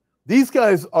stupid. These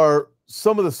guys are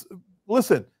some of the,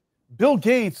 listen, Bill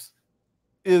Gates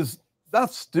is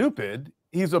not stupid.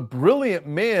 He's a brilliant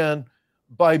man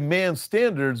by man's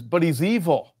standards, but he's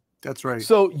evil. That's right.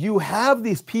 So you have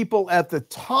these people at the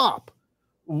top.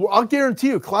 I'll guarantee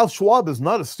you, Klaus Schwab is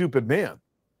not a stupid man.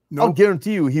 No. I'll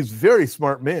guarantee you he's a very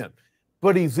smart man,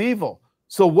 but he's evil.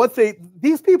 So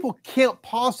these people can't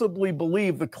possibly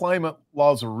believe the climate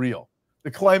laws are real.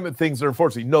 The climate things are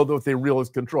enforcing. No, what they real is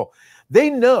control. They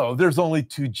know there's only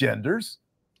two genders.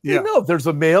 They know there's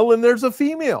a male and there's a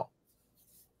female.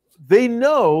 They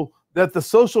know that the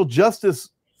social justice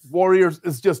warriors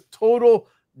is just total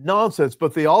nonsense,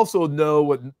 but they also know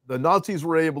what the Nazis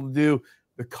were able to do,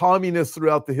 the communists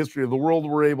throughout the history of the world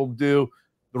were able to do,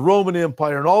 the Roman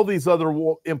Empire and all these other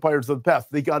empires of the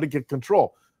past. They got to get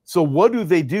control. So what do?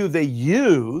 They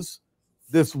use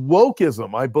this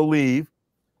wokeism, I believe,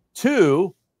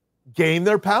 to gain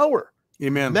their power.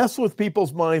 Amen. Mess with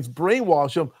people's minds,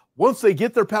 brainwash them. Once they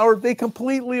get their power, they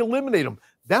completely eliminate them.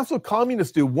 That's what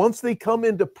communists do. Once they come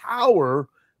into power,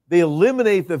 they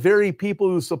eliminate the very people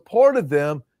who supported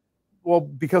them, well,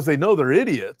 because they know they're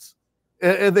idiots.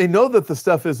 And they know that the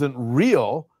stuff isn't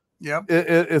real. Yep.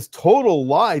 It's total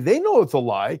lie. They know it's a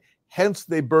lie. Hence,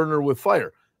 they burn her with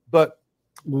fire. But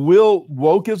will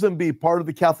wokeism be part of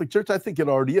the Catholic Church? I think it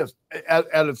already is at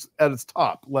its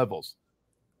top levels.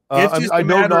 It's just a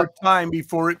matter of time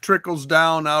before it trickles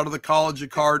down out of the College of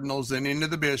Cardinals and into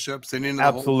the bishops and into the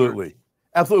absolutely. whole church.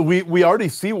 Absolutely. We already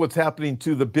see what's happening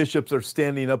to the bishops that are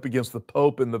standing up against the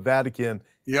Pope and the Vatican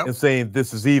and saying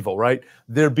this is evil, right?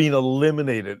 They're being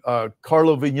eliminated.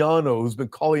 Carlo Vignano, who's been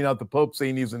calling out the Pope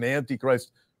saying he's an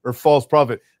antichrist or false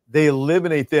prophet, they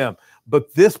eliminate them.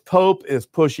 But this Pope is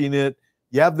pushing it.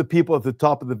 You have the people at the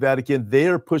top of the Vatican. They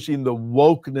are pushing the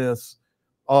wokeness,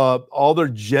 all their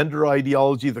gender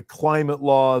ideology, the climate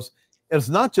laws, And it's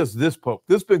not just this Pope.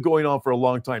 This has been going on for a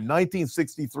long time.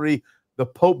 1963, the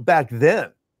Pope back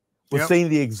then was saying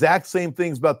the exact same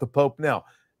things about the Pope now.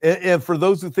 And for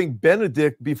those who think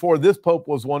Benedict before this Pope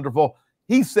was wonderful,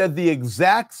 he said the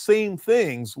exact same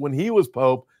things when he was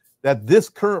Pope that this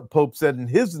current Pope said in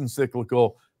his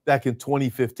encyclical back in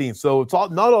 2015. So it's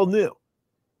not all new.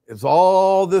 It's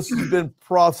all this has been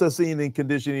processing and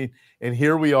conditioning. And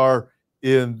here we are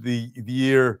in the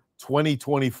year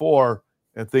 2024,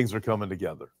 and things are coming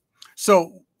together.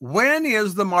 So when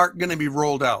is the mark going to be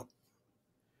rolled out?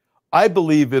 I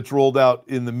believe it's rolled out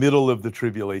in the middle of the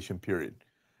tribulation period.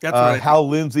 That's right. Hal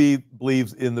Lindsey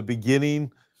believes in the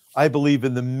beginning. I believe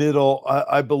in the middle.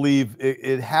 I believe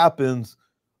it happens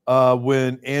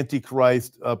when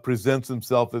Antichrist presents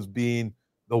himself as being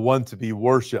the one to be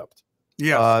worshipped.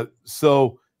 Yeah.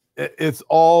 So it's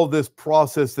all this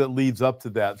process that leads up to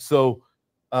that. So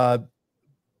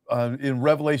in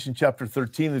Revelation chapter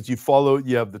 13, as you follow,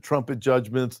 you have the trumpet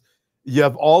judgments. You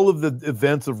have all of the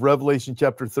events of Revelation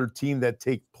chapter 13 that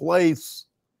take place.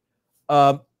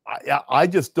 I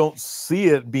just don't see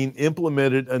it being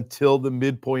implemented until the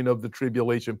midpoint of the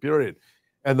tribulation period.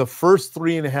 And the first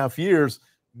 3.5 years,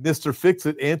 Mr.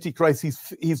 Fix-It, Antichrist,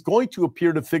 he's going to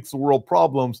appear to fix the world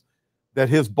problems that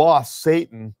his boss,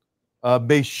 Satan,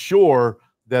 made sure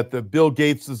that the Bill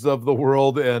Gateses of the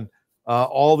world and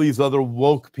all these other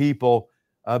woke people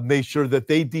made sure that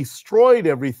they destroyed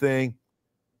everything.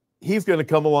 He's going to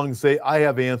come along and say, I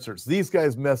have answers. These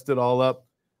guys messed it all up.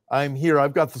 I'm here.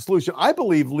 I've got the solution. I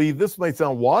believe, Lee, this might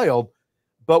sound wild,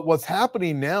 but what's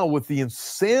happening now with the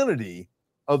insanity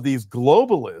of these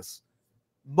globalists,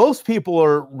 most people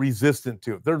are resistant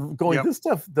to it. They're going, this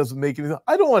stuff doesn't make any sense.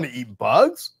 I don't want to eat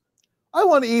bugs. I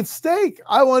want to eat steak.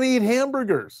 I want to eat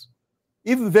hamburgers.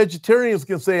 Even vegetarians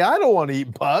can say, I don't want to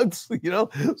eat bugs, you know?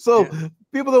 So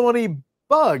people don't want to eat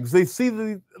bugs. They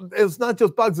see it's not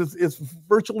just bugs, it's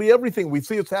virtually everything. We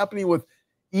see it's happening with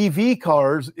EV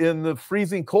cars in the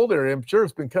freezing cold area. I'm sure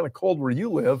it's been kind of cold where you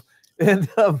live. And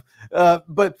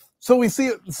but so we see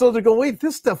it, so they're going, wait,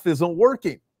 this stuff isn't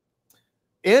working.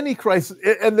 Antichrist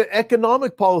and the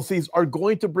economic policies are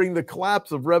going to bring the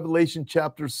collapse of Revelation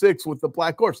chapter 6 with the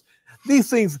black horse. These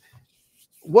things,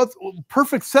 what's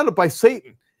perfect setup by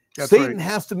Satan. Satan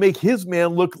has to make his man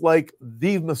look like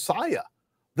the Messiah,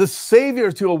 the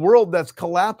savior to a world that's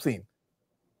collapsing.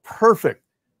 Perfect.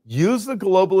 Use the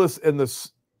globalists and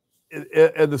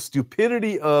the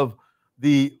stupidity of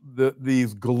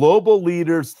these global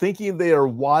leaders thinking they are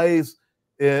wise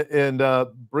and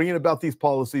bringing about these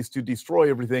policies to destroy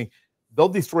everything. They'll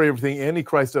destroy everything.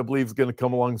 Antichrist, I believe, is going to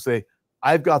come along and say,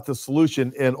 I've got the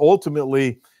solution. And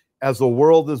ultimately, as the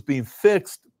world is being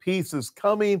fixed, peace is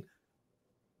coming,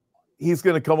 he's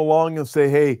going to come along and say,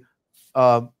 hey,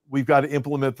 we've got to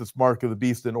implement this mark of the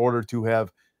beast in order to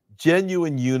have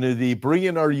genuine unity, bring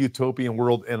in our utopian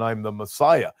world, and I'm the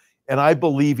Messiah. And I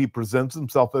believe he presents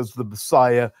himself as the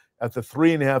Messiah at the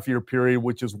 3.5-year period,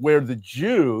 which is where the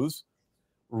Jews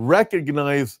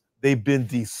recognize they've been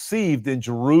deceived in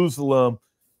Jerusalem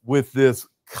with this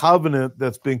covenant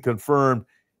that's been confirmed.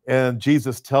 And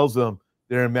Jesus tells them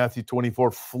there in Matthew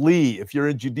 24, flee. If you're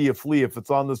in Judea, flee. If it's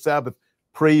on the Sabbath,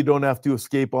 pray you don't have to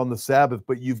escape on the Sabbath,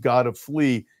 but you've got to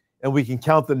flee. And we can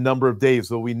count the number of days,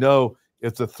 so we know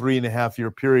it's a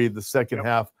 3.5-year period, the second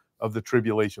half of the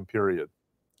tribulation period.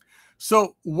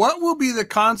 So what will be the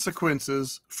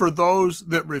consequences for those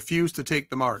that refuse to take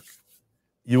the mark?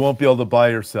 You won't be able to buy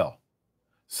or sell.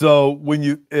 So when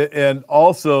you, and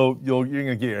also you're going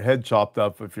to get your head chopped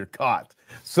up if you're caught.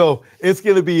 So it's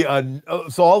going to be,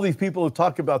 so all these people who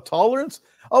talk about tolerance,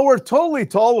 oh, we're totally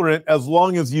tolerant as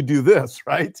long as you do this,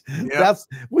 right? Yeah. That's,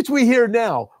 which we hear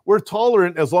now. We're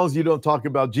tolerant as long as you don't talk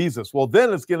about Jesus. Well,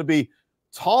 then it's going to be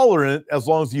tolerant as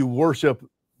long as you worship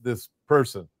this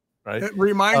person, right? It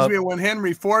reminds me of when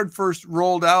Henry Ford first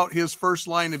rolled out his first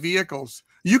line of vehicles.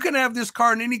 You can have this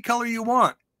car in any color you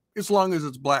want, as long as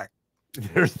it's black.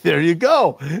 There you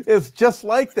go. It's just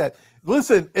like that.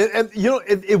 Listen, and you know,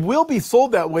 it will be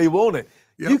sold that way, won't it?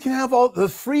 Yep. You can have all the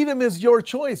freedom is your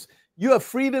choice. You have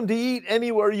freedom to eat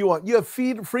anywhere you want. You have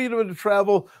freedom to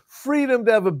travel, freedom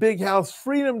to have a big house,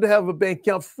 freedom to have a bank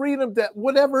account, freedom to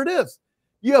whatever it is.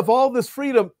 You have all this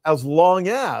freedom as long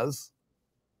as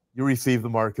you receive the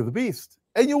mark of the beast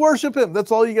and you worship him.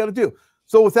 That's all you got to do.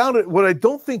 So without it, what I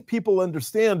don't think people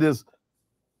understand is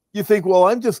you think, well,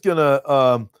 I'm just going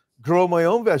to grow my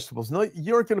own vegetables. No,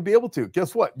 you aren't going to be able to.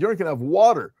 Guess what? You aren't going to have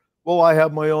water. Well, I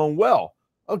have my own well.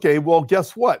 Okay, well,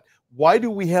 guess what? Why do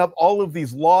we have all of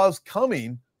these laws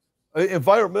coming,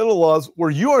 environmental laws,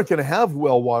 where you aren't going to have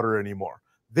well water anymore?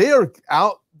 They are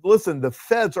out. Listen, the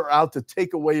feds are out to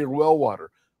take away your well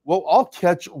water. Well, I'll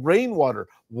catch rainwater.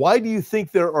 Why do you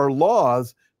think there are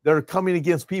laws that are coming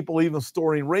against people even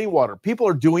storing rainwater? People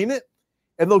are doing it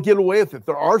and they'll get away with it.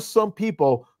 There are some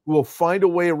people who will find a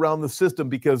way around the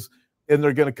system and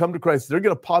they're going to come to Christ. They're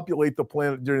going to populate the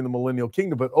planet during the millennial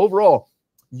kingdom. But overall,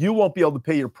 you won't be able to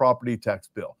pay your property tax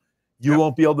bill. You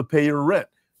won't be able to pay your rent.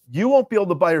 You won't be able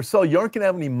to buy or sell. You aren't going to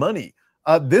have any money.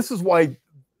 This is why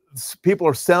people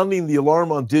are sounding the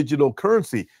alarm on digital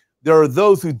currency. There are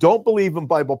those who don't believe in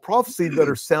Bible prophecy that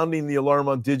are sounding the alarm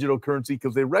on digital currency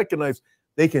because they recognize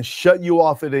they can shut you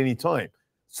off at any time.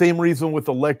 Same reason with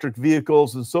electric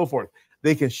vehicles and so forth.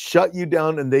 They can shut you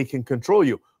down and they can control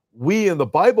you. We in the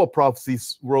Bible prophecy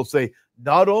world say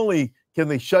not only can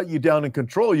they shut you down and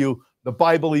control you, the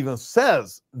Bible even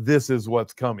says this is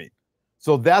what's coming.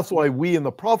 So that's why we in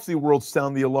the prophecy world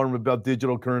sound the alarm about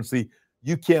digital currency.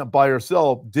 You can't buy or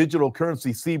sell. Digital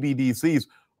currency, CBDCs,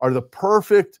 are the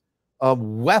perfect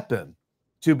weapon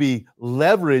to be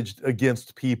leveraged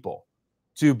against people,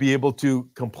 to be able to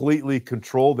completely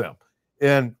control them.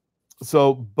 And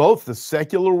so both the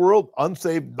secular world,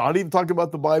 unsaved, not even talking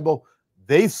about the Bible,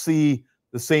 they see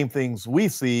the same things we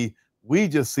see. We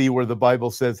just see where the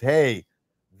Bible says, hey,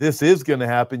 this is going to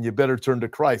happen. You better turn to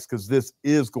Christ because this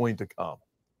is going to come.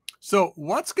 So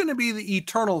what's going to be the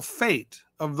eternal fate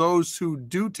of those who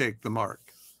do take the mark?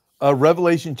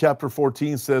 Revelation chapter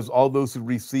 14 says all those who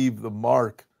receive the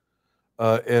mark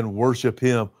and worship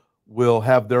him will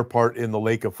have their part in the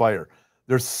lake of fire.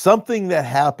 There's something that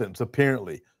happens,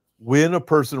 apparently, when a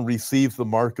person receives the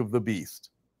mark of the beast.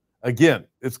 Again,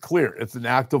 it's clear. It's an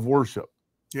act of worship.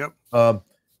 Yep.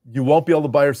 You won't be able to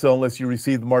buy or sell unless you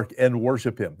receive the mark and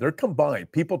worship him. They're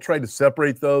combined. People try to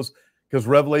separate those because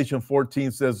Revelation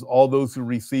 14 says all those who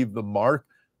receive the mark.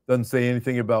 Doesn't say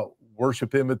anything about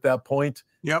worship him at that point.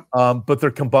 Yep. But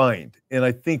they're combined. And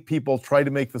I think people try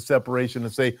to make the separation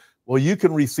and say, well, you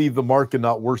can receive the mark and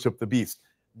not worship the beast.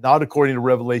 Not according to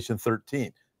Revelation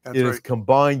 13. That's it right. is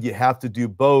combined. You have to do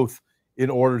both in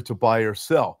order to buy or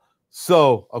sell.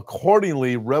 So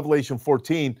accordingly, Revelation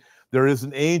 14, there is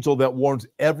an angel that warns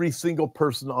every single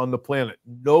person on the planet.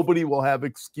 Nobody will have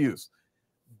excuse.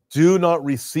 Do not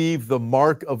receive the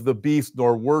mark of the beast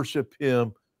nor worship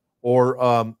him,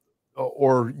 or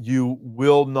you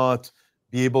will not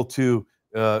be able to.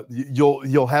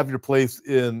 You'll have your place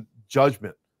in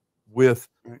judgment with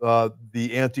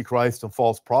the Antichrist and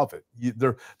false prophet.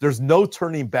 There's no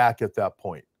turning back at that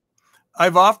point.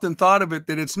 I've often thought of it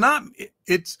that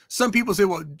it's some people say,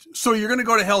 well, so you're going to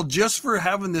go to hell just for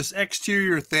having this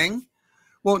exterior thing?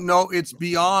 Well, no, it's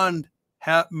beyond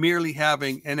merely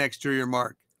having an exterior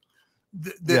mark.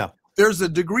 There's a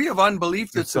degree of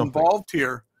unbelief that's involved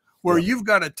here where you've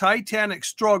got a titanic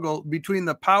struggle between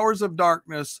the powers of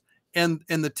darkness and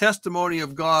the testimony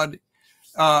of God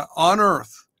on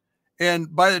earth.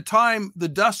 And by the time the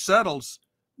dust settles,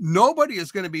 nobody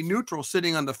is going to be neutral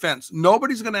sitting on the fence.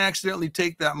 Nobody's going to accidentally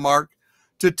take that mark.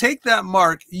 To take that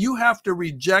mark, you have to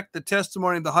reject the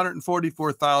testimony of the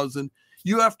 144,000.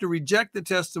 You have to reject the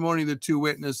testimony of the two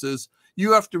witnesses.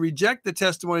 You have to reject the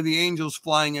testimony of the angels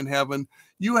flying in heaven.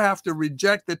 You have to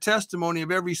reject the testimony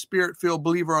of every spirit-filled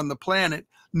believer on the planet.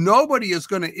 Nobody is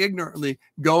going to ignorantly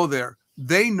go there.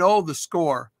 They know the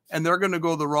score, and they're going to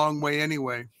go the wrong way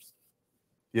anyway.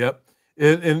 Yep.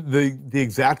 And the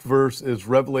exact verse is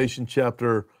Revelation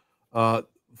chapter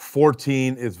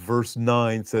 14 is verse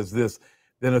 9, says this.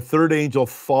 Then a third angel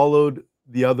followed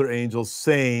the other angels,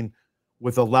 saying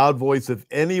with a loud voice, if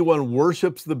anyone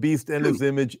worships the beast and his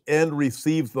image and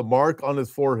receives the mark on his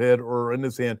forehead or in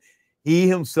his hand, he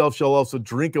himself shall also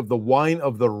drink of the wine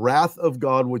of the wrath of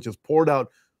God, which is poured out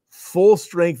full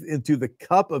strength into the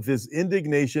cup of his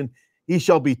indignation. He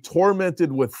shall be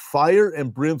tormented with fire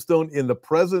and brimstone in the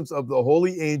presence of the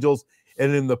holy angels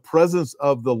and in the presence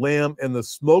of the Lamb, and the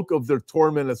smoke of their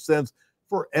torment ascends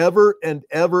forever and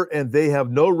ever, and they have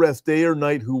no rest day or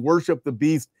night who worship the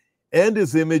beast and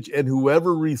his image, and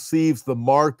whoever receives the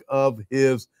mark of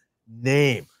his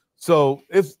name. So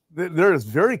there is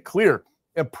very clear.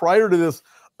 And prior to this,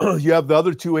 you have the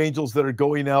other two angels that are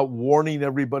going out warning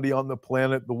everybody on the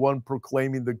planet, the one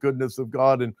proclaiming the goodness of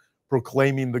God and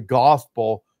proclaiming the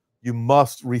gospel. You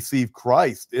must receive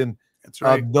Christ. And that's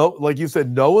right. Like you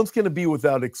said, no one's going to be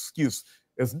without excuse.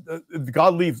 As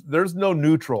God leaves, there's no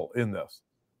neutral in this.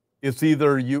 It's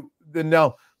either you.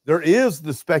 Now, there is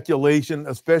the speculation,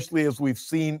 especially as we've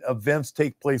seen events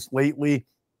take place lately.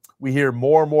 We hear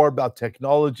more and more about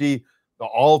technology, the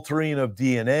altering of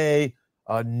DNA,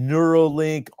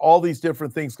 Neuralink, all these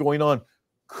different things going on.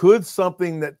 Could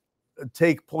something that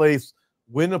take place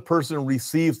when a person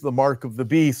receives the mark of the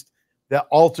beast that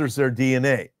alters their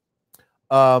DNA?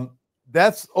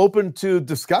 that's open to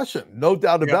discussion, no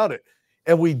doubt about it.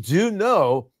 And we do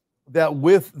know that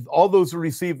with all those who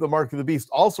receive the mark of the beast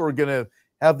also are going to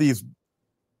have these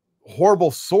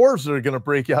horrible sores that are going to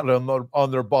break out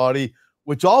on their body,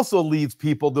 which also leads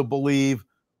people to believe,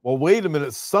 well, wait a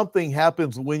minute, something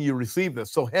happens when you receive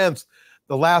this. So hence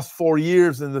the last 4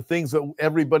 years and the things that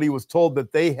everybody was told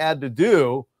that they had to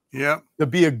do to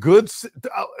be a good,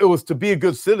 it was to be a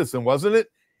good citizen, wasn't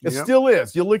it? It still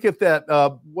is. You look at that,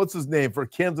 what's his name for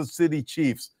Kansas City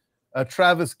Chiefs,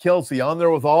 Travis Kelce, on there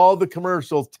with all the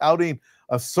commercials touting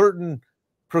a certain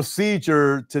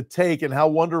procedure to take and how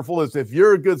wonderful it is. If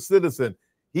you're a good citizen,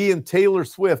 he and Taylor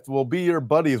Swift will be your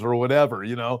buddies or whatever,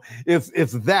 you know.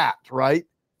 It's that, right?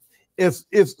 It's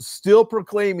still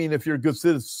proclaiming if you're a good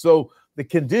citizen. So the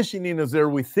conditioning is there.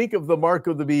 We think of the mark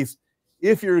of the beast.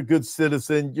 If you're a good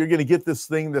citizen, you're going to get this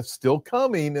thing that's still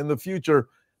coming in the future,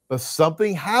 but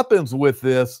something happens with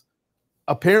this.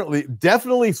 Apparently,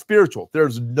 definitely spiritual.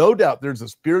 There's no doubt there's a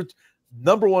spirit.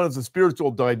 Number one is a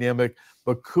spiritual dynamic,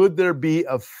 but could there be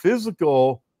a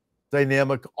physical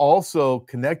dynamic also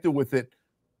connected with it?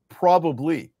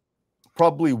 Probably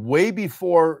way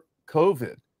before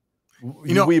COVID.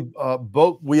 You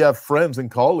know, we have friends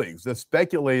and colleagues that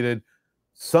speculated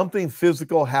something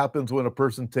physical happens when a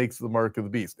person takes the mark of the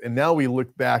beast. And now we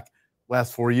look back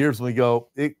last 4 years and we go,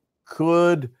 it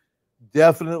could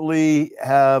definitely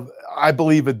have, I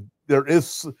believe I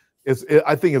think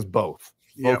it's both.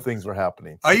 Both things are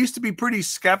happening. I used to be pretty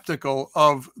skeptical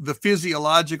of the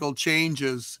physiological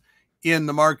changes in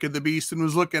the mark of the beast and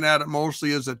was looking at it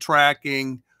mostly as a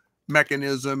tracking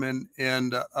mechanism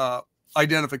and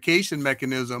identification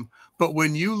mechanism. But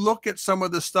when you look at some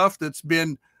of the stuff that's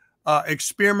been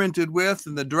experimented with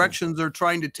and the directions they're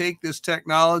trying to take this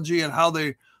technology and how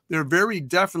they're very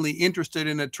definitely interested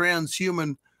in a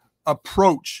transhuman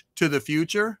approach to the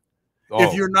future.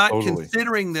 If you're not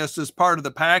considering this as part of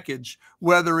the package,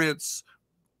 whether it's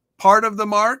part of the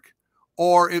mark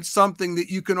or it's something that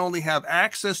you can only have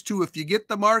access to if you get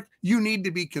the mark, you need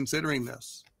to be considering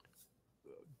this.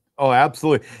 Oh,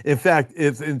 absolutely. In fact,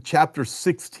 it's in chapter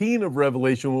 16 of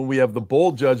Revelation when we have the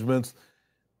bowl judgments.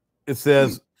 It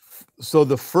says, so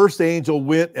the first angel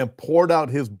went and poured out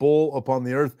his bowl upon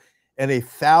the earth, and a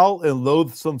foul and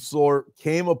loathsome sore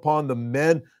came upon the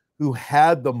men who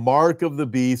had the mark of the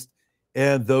beast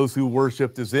and those who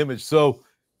worshiped his image. So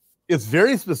it's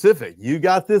very specific. You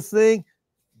got this thing,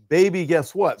 baby,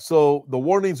 guess what? So the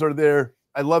warnings are there.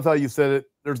 I love how you said it.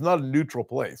 There's not a neutral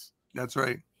place. That's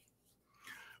right.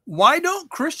 Why don't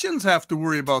Christians have to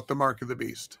worry about the mark of the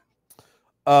beast?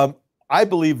 I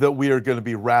believe that we are going to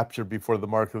be raptured before the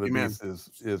mark of the beast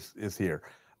is here.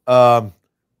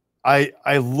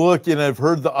 I look and I've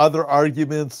heard the other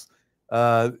arguments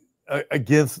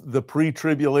against the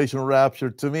pre-tribulation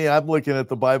rapture. To me, I'm looking at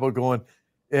the Bible going,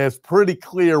 it's pretty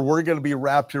clear we're going to be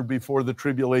raptured before the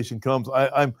tribulation comes.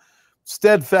 I'm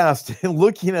steadfast in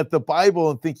looking at the Bible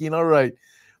and thinking, all right,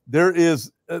 there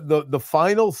is the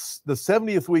final, the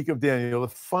 70th week of Daniel, the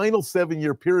final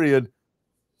 7-year period.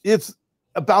 It's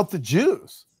about the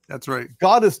Jews. That's right.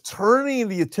 God is turning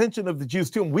the attention of the Jews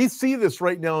to him. We see this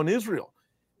right now in Israel.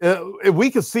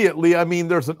 We can see it, Lee. I mean,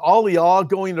 there's an aliyah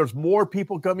going. There's more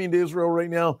people coming to Israel right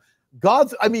now.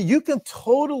 You can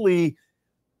totally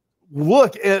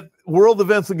look at world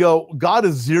events and go, God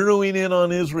is zeroing in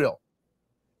on Israel.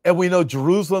 And we know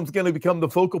Jerusalem's going to become the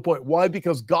focal point. Why?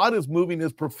 Because God is moving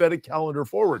his prophetic calendar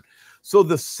forward. So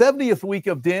the 70th week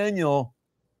of Daniel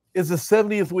is the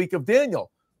 70th week of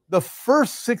Daniel. The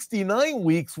first 69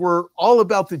 weeks were all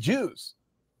about the Jews.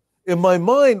 In my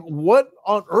mind, what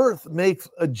on earth makes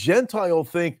a Gentile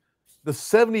think the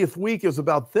 70th week is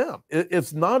about them?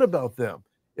 It's not about them.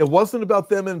 It wasn't about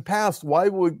them in the past. Why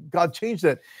would God change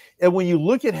that? And when you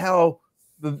look at how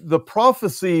the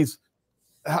prophecies,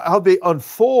 how they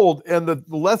unfold and the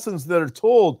lessons that are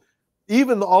told,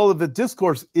 even all of the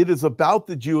discourse, it is about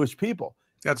the Jewish people.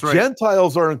 That's right.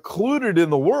 Gentiles are included in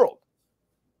the world,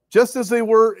 just as they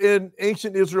were in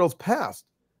ancient Israel's past.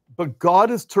 But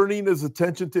God is turning his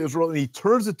attention to Israel, and he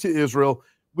turns it to Israel.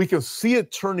 We can see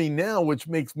it turning now, which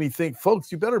makes me think,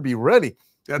 folks, you better be ready.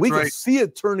 We can see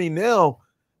it turning now,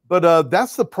 but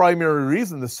that's the primary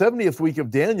reason. The 70th week of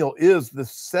Daniel is the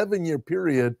 7-year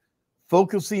period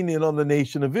focusing in on the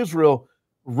nation of Israel.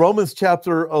 Romans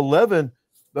chapter 11,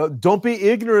 don't be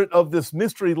ignorant of this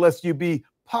mystery, lest you be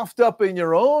puffed up in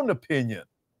your own opinion.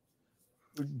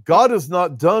 God is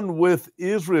not done with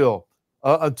Israel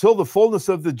until the fullness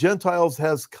of the Gentiles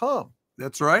has come.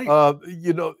 That's right.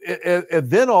 And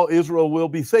then all Israel will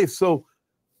be saved. So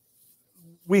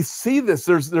we see this.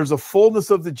 There's a fullness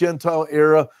of the Gentile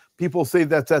era. People say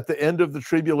that's at the end of the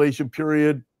tribulation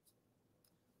period.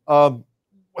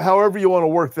 However you want to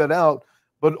work that out.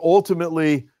 But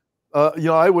ultimately,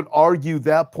 I would argue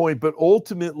that point. But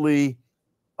ultimately,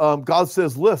 God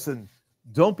says, listen,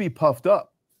 don't be puffed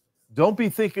up. Don't be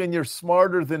thinking you're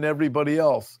smarter than everybody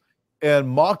else and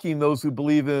mocking those who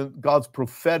believe in God's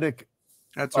prophetic.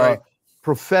 That's right.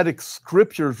 Prophetic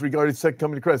scriptures regarding second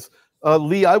coming of Christ.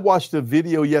 Lee, I watched a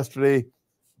video yesterday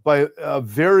by a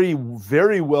very,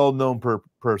 very well-known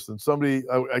person. Somebody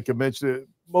I can mention it.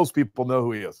 Most people know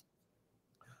who he is.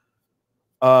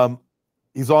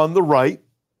 He's on the right,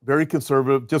 very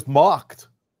conservative, just mocked.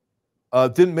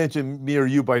 Didn't mention me or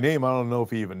you by name. I don't know if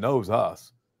he even knows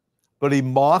us. But he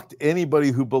mocked anybody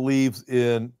who believes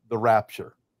in the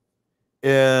rapture.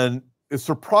 And it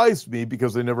surprised me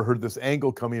because I never heard this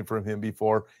angle coming from him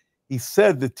before. He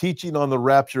said the teaching on the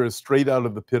rapture is straight out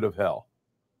of the pit of hell.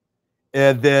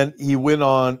 And then he went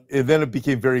on, and then it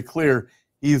became very clear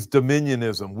he's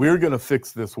dominionism. We're going to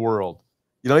fix this world.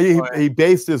 He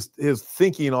based his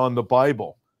thinking on the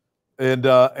Bible. And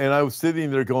I was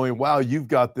sitting there going, wow, you've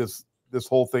got this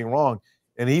whole thing wrong.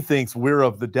 And he thinks we're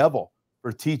of the devil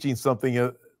for teaching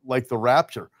something like the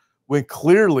rapture. When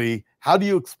clearly, how do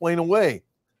you explain away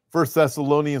 1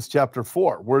 Thessalonians chapter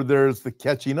 4, where there's the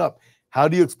catching up? How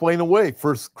do you explain away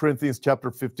 1 Corinthians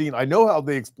chapter 15? I know how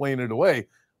they explain it away.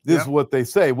 This is what they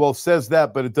say. Well, it says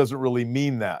that, but it doesn't really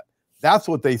mean that. That's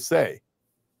what they say.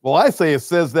 Well, I say it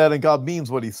says that, and God means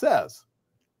what he says.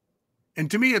 And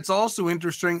to me, it's also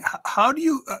interesting. How do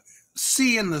you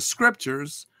see in the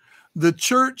scriptures the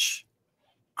church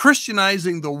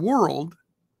Christianizing the world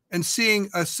and seeing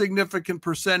a significant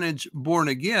percentage born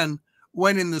again,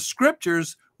 when in the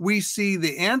scriptures we see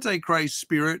the Antichrist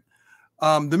spirit,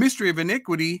 the mystery of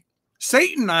iniquity,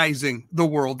 Satanizing the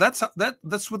world? That's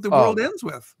what the world ends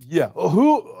with. Yeah.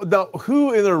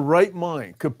 Who in their right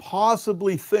mind could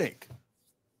possibly think,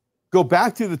 go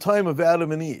back to the time of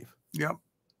Adam and Eve? Yep.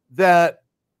 That,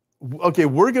 okay,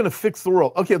 we're going to fix the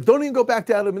world. Okay, don't even go back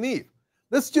to Adam and Eve.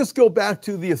 Let's just go back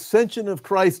to the ascension of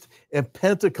Christ and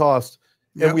Pentecost,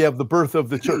 and we have the birth of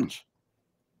the church.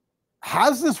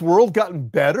 Has this world gotten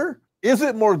better? Is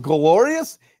it more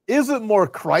glorious? Is it more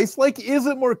Christ-like? Is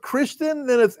it more Christian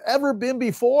than it's ever been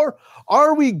before?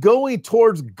 Are we going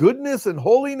towards goodness and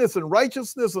holiness and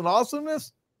righteousness and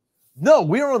awesomeness? No,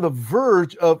 we are on the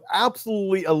verge of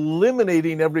absolutely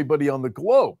eliminating everybody on the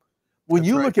globe. When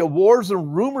you look at wars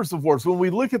and rumors of wars, when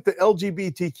we look at the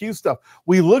LGBTQ stuff,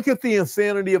 we look at the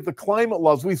insanity of the climate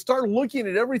laws, we start looking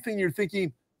at everything, you're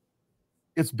thinking,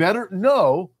 it's better?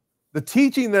 No. The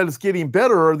teaching that is getting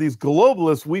better are these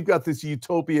globalists. We've got this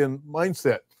utopian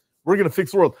mindset. We're going to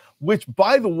fix the world, which,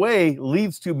 by the way,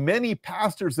 leads to many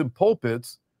pastors and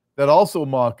pulpits that also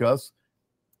mock us,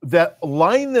 that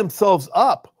line themselves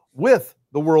up with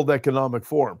the World Economic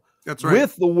Forum,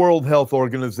 with the World Health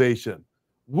Organization,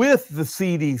 with the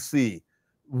CDC,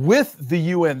 with the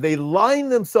UN. They line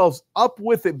themselves up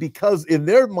with it because in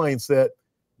their mindset,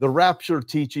 the rapture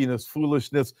teaching is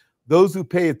foolishness. Those who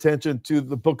pay attention to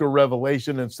the book of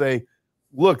Revelation and say,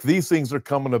 look, these things are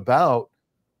coming about,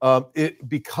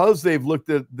 because they've looked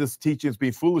at this teaching as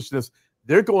being foolishness,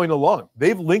 they're going along.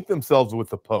 They've linked themselves with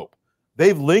the Pope.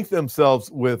 They've linked themselves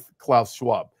with Klaus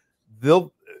Schwab.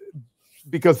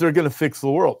 Because they're going to fix the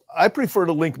world. I prefer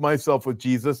to link myself with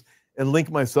Jesus and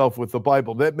link myself with the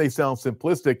Bible. That may sound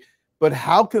simplistic, but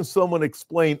how can someone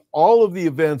explain all of the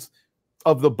events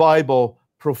of the Bible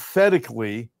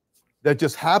prophetically that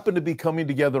just happen to be coming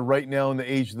together right now in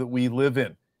the age that we live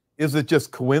in? Is it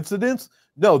just coincidence?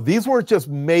 No, these weren't just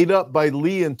made up by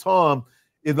Lee and Tom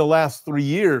in the last 3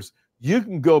 years. You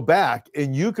can go back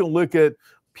and you can look at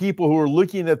people who are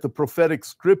looking at the prophetic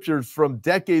scriptures from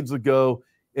decades ago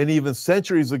and even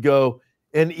centuries ago,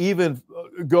 and even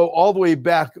go all the way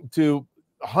back to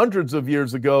hundreds of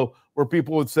years ago, where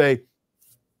people would say,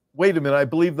 wait a minute, I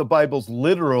believe the Bible's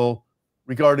literal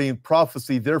regarding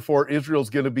prophecy, therefore Israel's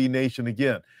going to be nation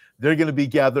again. They're going to be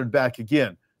gathered back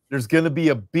again. There's going to be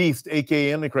a beast,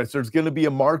 aka Antichrist. There's going to be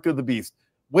a mark of the beast.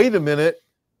 Wait a minute,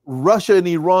 Russia and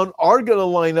Iran are going to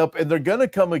line up and they're going to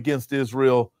come against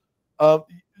Israel.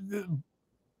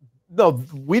 No,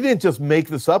 we didn't just make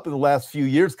this up in the last few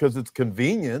years because it's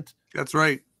convenient. That's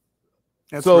right.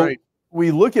 That's so right.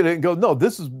 We look at it and go, no,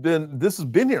 this has been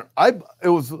here. It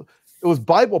was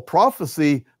Bible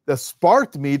prophecy that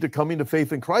sparked me to coming to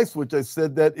faith in Christ, which I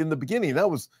said that in the beginning. That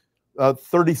was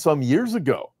 30 some years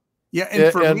ago. Yeah,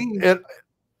 and for me,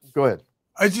 go ahead.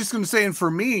 I was just going to say, and for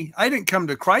me, I didn't come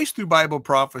to Christ through Bible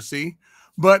prophecy,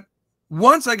 but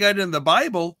once I got into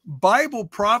the Bible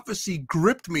prophecy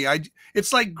gripped me.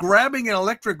 It's like grabbing an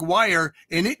electric wire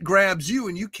and it grabs you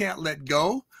and you can't let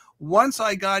go. Once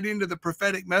I got into the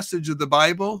prophetic message of the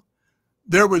Bible,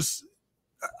 there was,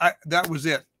 that was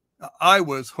it. I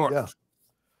was hooked. Yeah.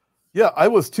 Yeah, I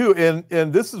was too.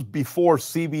 And this is before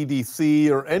CBDC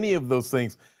or any of those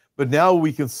things. But now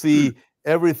we can see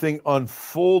everything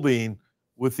unfolding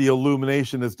with the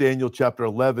illumination, as Daniel chapter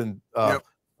 11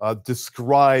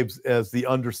 describes as the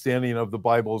understanding of the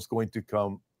Bible is going to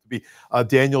come to be.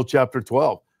 Daniel chapter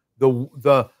 12.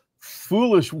 The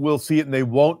foolish will see it and they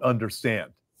won't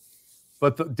understand.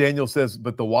 But Daniel says,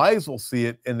 but the wise will see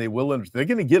it and they will understand.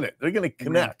 They're going to get it. They're going to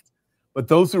connect. But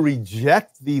those who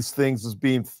reject these things as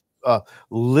being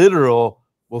literal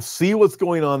will see what's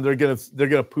going on. They're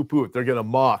gonna poo-poo it. They're gonna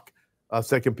mock.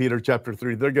 2 Peter chapter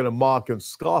 3. They're gonna mock and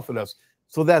scoff at us.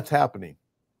 So that's happening.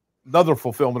 Another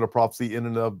fulfillment of prophecy in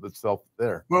and of itself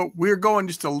there. Well, we're going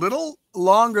just a little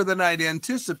longer than I'd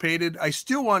anticipated. I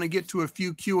still want to get to a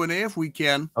few Q&A if we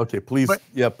can. Okay, please.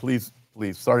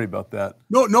 Please. Sorry about that.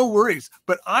 No worries.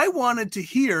 But I wanted to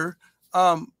hear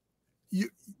the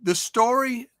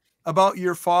story about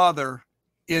your father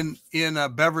in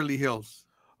Beverly Hills.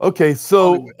 Okay,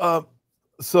 so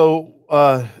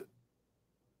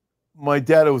my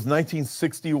dad, it was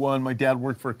 1961. My dad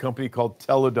worked for a company called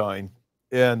Teledyne,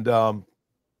 and the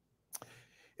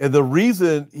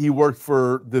reason he worked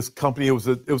for this company, it was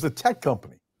a tech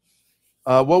company,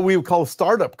 what we would call a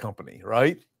startup company,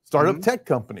 right? Startup tech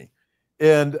company,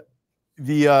 and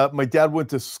my dad went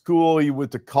to school. He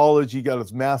went to college. He got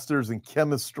his master's in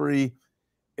chemistry.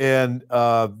 And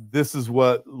this is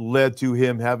what led to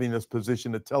him having this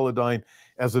position at Teledyne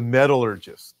as a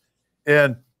metallurgist.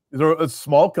 And they're a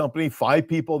small company, 5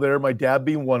 people there, my dad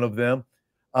being one of them.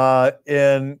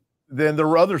 And then there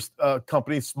were other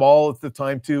companies, small at the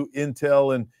time too,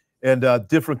 Intel and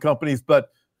different companies. But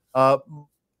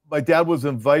my dad was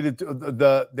invited to,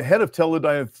 the head of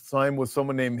Teledyne at the time was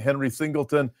someone named Henry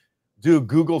Singleton. Do a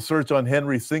Google search on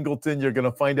Henry Singleton. You're going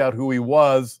to find out who he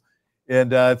was.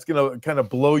 And it's going to kind of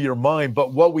blow your mind.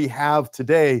 But what we have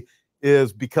today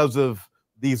is because of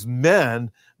these men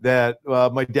that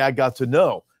my dad got to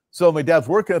know. So my dad's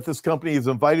working at this company. He's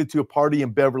invited to a party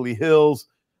in Beverly Hills.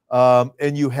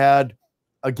 And you had,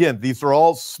 again, these are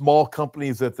all small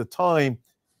companies at the time.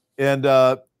 And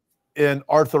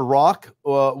Arthur Rock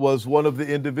was one of the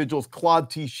individuals. Claude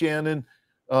T. Shannon,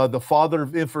 the father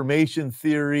of information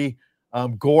theory.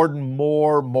 Gordon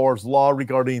Moore, Moore's Law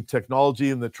regarding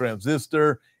technology and the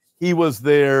transistor. He was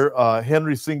there.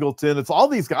 Henry Singleton. It's all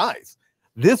these guys.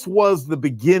 This was the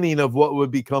beginning of what would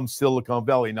become Silicon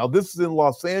Valley. Now, this is in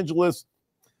Los Angeles,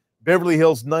 Beverly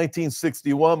Hills,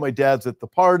 1961. My dad's at the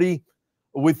party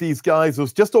with these guys. It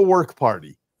was just a work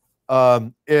party.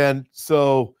 And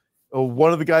so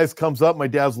one of the guys comes up. My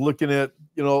dad's looking at,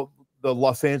 the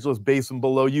Los Angeles basin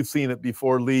below. You've seen it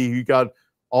before, Lee. You got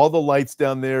all the lights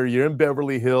down there. You're in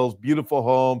Beverly Hills, beautiful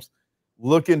homes,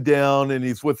 looking down, and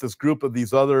he's with this group of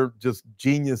these other just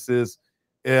geniuses.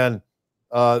 And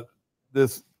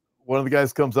this one of the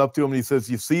guys comes up to him and he says,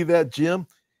 "You see that, Jim?"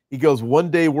 He goes, "One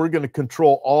day we're going to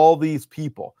control all these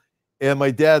people." And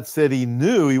my dad said he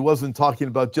knew he wasn't talking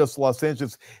about just Los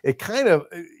Angeles. It kind of,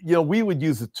 we would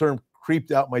use the term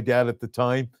creeped out my dad at the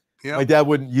time. Yep. My dad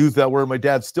wouldn't use that word. My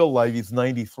dad's still alive. He's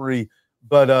 93.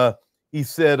 But he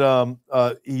said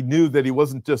he knew that he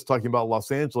wasn't just talking about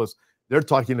Los Angeles. They're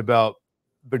talking about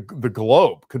the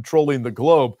globe, controlling the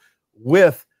globe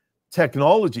with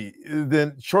technology.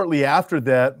 Then shortly after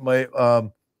that,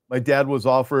 my dad was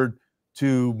offered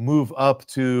to move up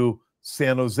to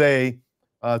San Jose,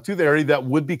 to the area that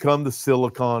would become the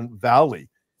Silicon Valley.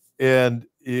 And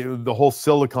the whole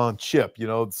silicon chip,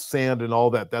 sand and all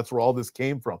that. That's where all this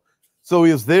came from. So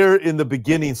he was there in the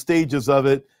beginning stages of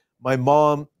it. My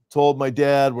mom told my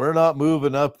dad, "We're not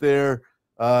moving up there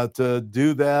to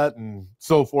do that," and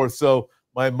so forth. So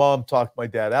my mom talked my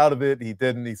dad out of it. He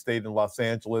didn't. He stayed in Los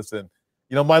Angeles. And,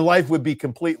 my life would be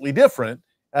completely different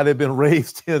had I been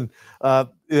raised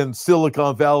in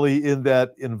Silicon Valley in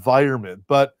that environment.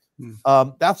 But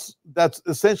that's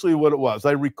essentially what it was.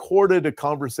 I recorded a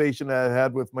conversation I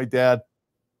had with my dad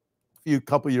a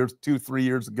couple years, 2-3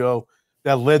 years ago,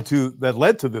 that led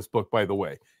to this book, by the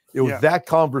way. It was that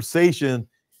conversation,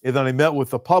 and then I met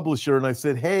with the publisher and I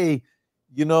said, "Hey,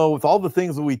 with all the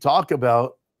things that we talk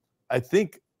about, I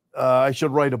think I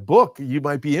should write a book. You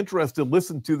might be interested.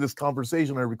 Listen to this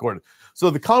conversation I recorded."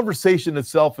 So the conversation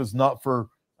itself is not for,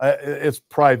 it's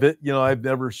private. I've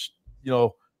never,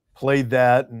 played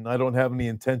that, and I don't have any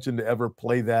intention to ever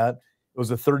play that. It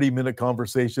was a 30-minute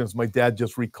conversation as my dad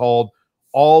just recalled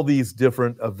all these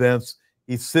different events.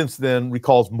 He since then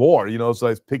recalls more, so I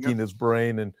was picking his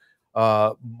brain and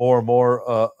more and more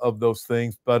of those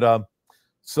things. But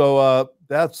so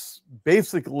that's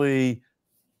basically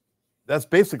that's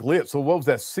basically it. So what was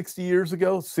that, 60 years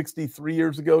ago, 63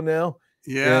 years ago now?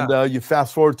 Yeah. And you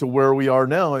fast forward to where we are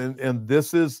now, and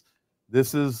this is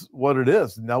what it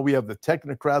is. Now we have the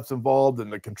technocrats involved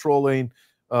and the controlling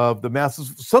of the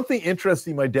masses. Something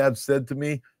interesting my dad said to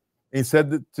me, he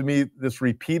said to me this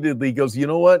repeatedly, he goes, you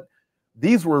know what?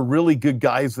 These were really good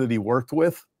guys that he worked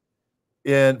with.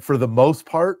 And for the most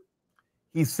part,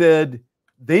 he said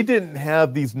they didn't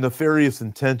have these nefarious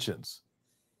intentions.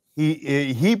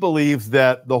 He believes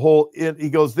that the whole, he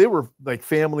goes, they were like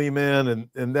family men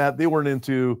and that they weren't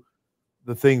into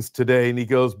the things today. And he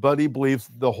goes, but he believes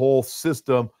the whole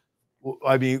system,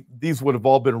 I mean, these would have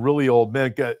all been really old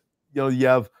men. You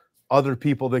have other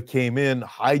people that came in,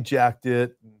 hijacked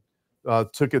it,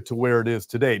 took it to where it is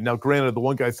today. Now, granted, the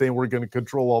one guy saying we're going to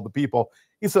control all the people,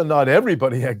 he said not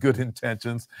everybody had good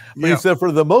intentions, but he said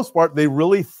for the most part, they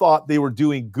really thought they were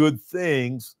doing good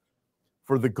things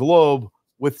for the globe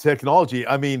with technology.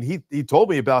 I mean, he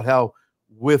told me about how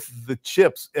with the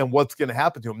chips and what's going to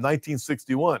happen to him,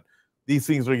 1961, these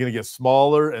things are going to get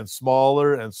smaller and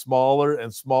smaller and smaller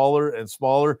and smaller and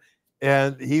smaller.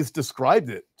 And he's described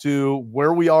it to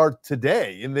where we are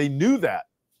today. And they knew that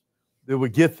they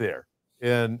would get there.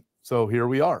 And so here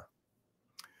we are.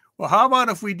 Well, how about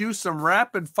if we do some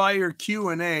rapid fire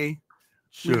Q&A?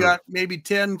 Sure. We got maybe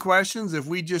 10 questions. If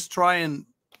we just try and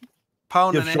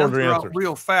pound an answer out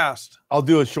real fast. I'll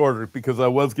do it shorter because I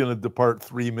was going to depart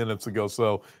 3 minutes ago.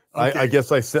 So okay. I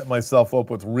guess I set myself up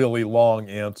with really long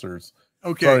answers.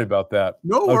 Okay. Sorry about that.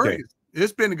 No worries.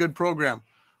 It's been a good program.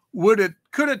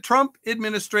 Could a Trump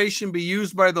administration be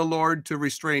used by the Lord to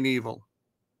restrain evil?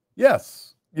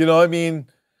 Yes. You have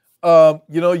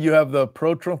the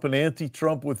pro-Trump and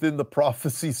anti-Trump within the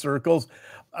prophecy circles.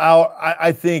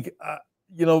 I think,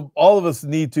 all of us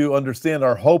need to understand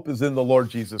our hope is in the Lord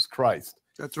Jesus Christ.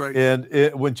 That's right.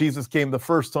 And when Jesus came the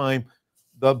first time,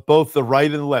 both the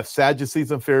right and the left,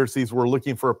 Sadducees and Pharisees, were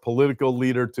looking for a political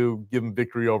leader to give them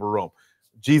victory over Rome.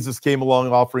 Jesus came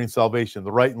along offering salvation.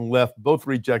 The right and left both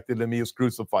rejected him. He was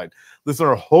crucified. Listen,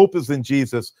 our hope is in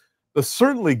Jesus, but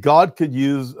certainly God could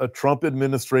use a Trump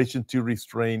administration to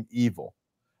restrain evil.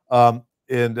 But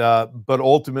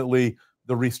ultimately,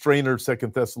 the restrainer, 2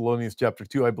 Thessalonians chapter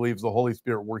 2, I believe, is the Holy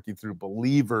Spirit working through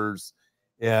believers,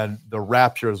 and the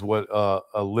rapture is what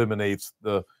eliminates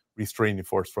the restraining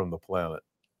force from the planet.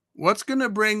 What's going to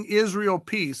bring Israel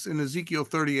peace in Ezekiel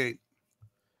 38?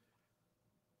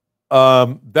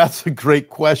 That's a great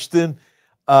question.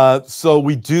 So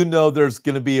we do know there's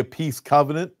going to be a peace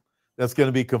covenant that's going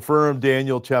to be confirmed,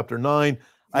 Daniel chapter 9. Yep.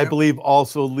 I believe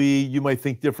also, Lee, you might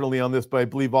think differently on this, but I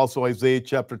believe also Isaiah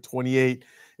chapter 28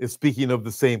 is speaking of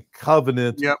the same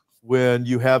covenant. Yep. When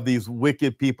you have these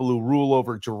wicked people who rule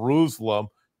over Jerusalem,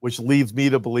 which leads me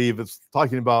to believe it's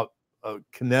talking about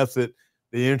Knesset.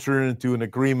 They enter into an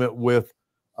agreement with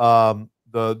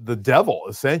the devil,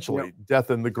 essentially, yep.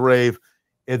 Death in the grave.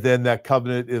 And then that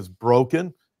covenant is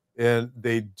broken, and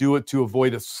they do it to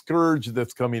avoid a scourge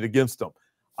that's coming against them.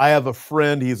 I have a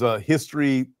friend, he's a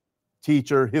history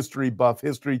teacher, history buff,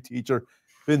 history teacher,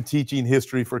 been teaching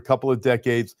history for a couple of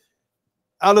decades.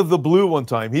 Out of the blue one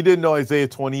time, he didn't know Isaiah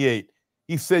 28.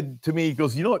 He said to me, he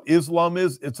goes, you know what Islam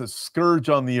is? It's a scourge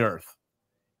on the earth.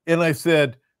 And I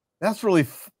said, that's really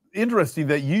interesting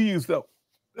that you use that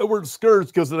word scourge,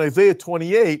 because in Isaiah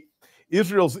 28,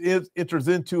 Israel enters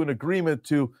into an agreement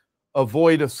to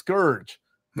avoid a scourge.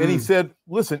 And he said,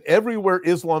 listen, everywhere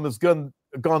Islam has gone,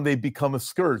 they become a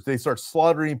scourge. They start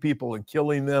slaughtering people and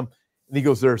killing them. And he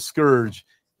goes, they're a scourge.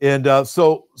 And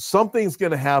so something's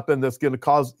going to happen that's going to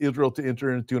cause Israel to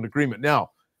enter into an agreement.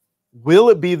 Now, will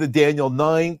it be the Daniel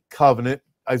 9 covenant,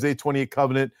 Isaiah 28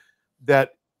 covenant,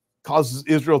 that causes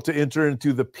Israel to enter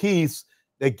into the peace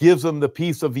that gives them the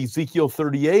peace of Ezekiel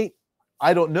 38?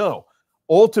 I don't know.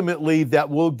 Ultimately, that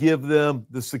will give them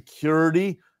the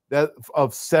security that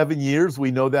of 7 years. We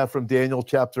know that from Daniel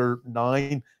chapter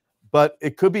 9. But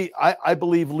it could be, I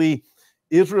believe, Lee,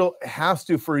 Israel has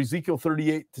to, for Ezekiel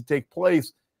 38 to take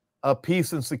place,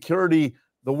 peace and security.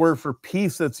 The word for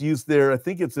peace that's used there, I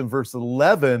think it's in verse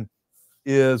 11,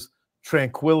 is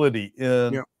tranquility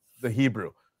in the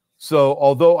Hebrew. So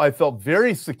although I felt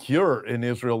very secure in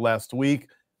Israel last week,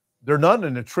 they're not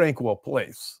in a tranquil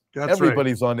place.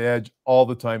 Everybody's on edge all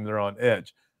the time. They're on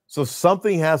edge. So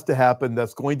something has to happen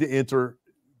that's going to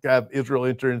have Israel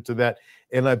enter into that.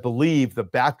 And I believe the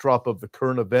backdrop of the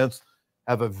current events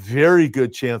have a very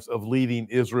good chance of leading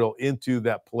Israel into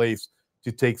that place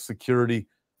to take security. Do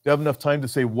you have enough time to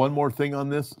say one more thing on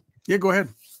this? Yeah, go ahead.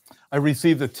 I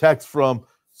received a text from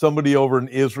somebody over in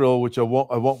Israel, which I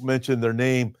won't mention their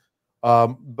name,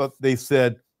 but they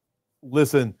said,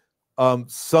 listen,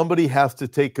 somebody has to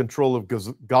take control of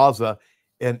Gaza,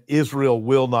 and Israel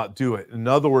will not do it. In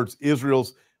other words,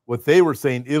 what they were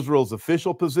saying, Israel's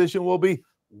official position will be,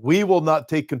 we will not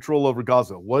take control over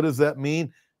Gaza. What does that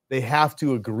mean? They have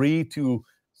to agree to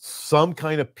some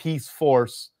kind of peace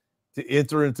force to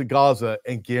enter into Gaza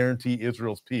and guarantee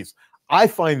Israel's peace. I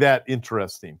find that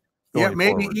interesting. Yeah,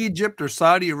 maybe forward. Egypt or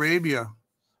Saudi Arabia.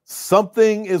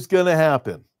 Something is going to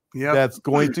happen. Yeah, that's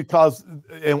going to cause,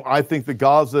 and I think the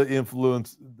Gaza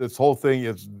influence, this whole thing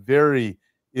is very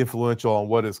influential on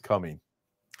what is coming.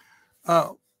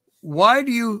 Why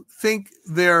do you think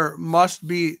there must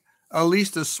be at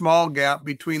least a small gap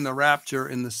between the rapture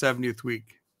and the 70th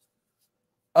week?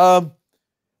 I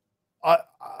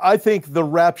think the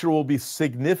rapture will be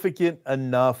significant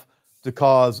enough to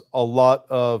cause a lot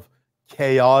of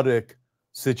chaotic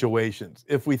situations.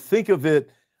 If we think of it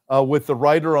with the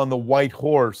rider on the white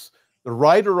horse, the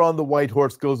rider on the white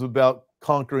horse goes about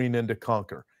conquering and to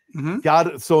conquer.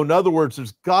 Mm-hmm. So in other words,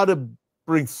 there's got to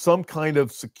bring some kind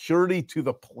of security to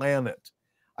the planet.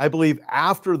 I believe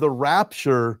after the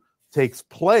rapture takes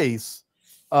place,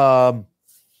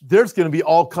 there's going to be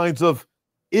all kinds of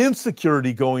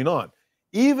insecurity going on.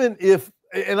 Even if,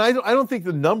 and I don't think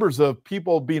the numbers of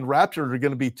people being raptured are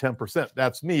going to be 10%.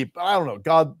 That's me, but I don't know.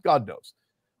 God knows.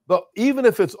 But even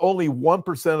if it's only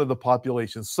 1% of the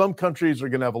population, some countries are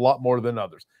going to have a lot more than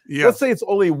others. Yes. Let's say it's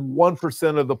only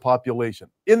 1% of the population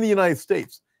in the United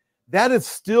States. That is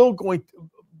still going to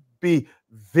be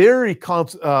very, it's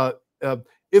going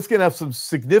to have some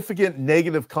significant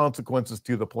negative consequences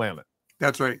to the planet.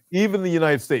 That's right. Even the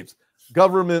United States,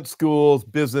 government, schools,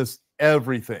 business,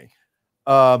 everything.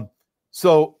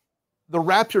 So the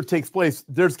rapture takes place.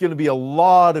 There's going to be a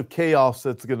lot of chaos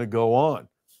that's going to go on.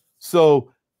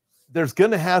 So there's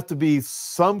going to have to be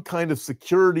some kind of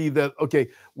security that, okay,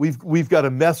 we've got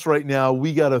a mess right now.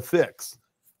 We got to fix.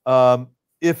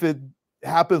 If it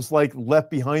happens like Left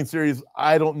Behind series,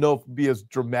 I don't know if it'd be as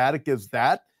dramatic as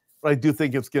that, but I do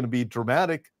think it's going to be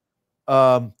dramatic.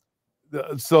 So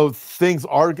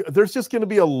there's just going to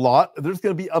be there's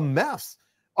going to be a mess.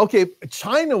 Okay,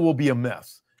 China will be a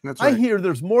mess. That's right. I hear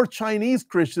there's more Chinese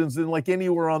Christians than like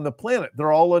anywhere on the planet.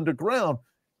 They're all underground.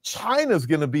 China's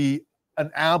going to be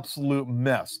an absolute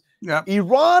mess. Yeah.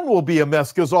 Iran will be a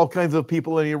mess because all kinds of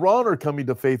people in Iran are coming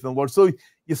to faith in the Lord. So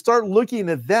you start looking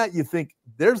at that, you think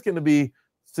there's going to be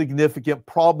significant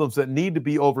problems that need to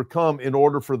be overcome in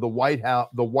order for the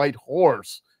white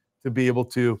horse to be able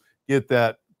to get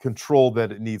that control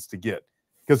that it needs to get.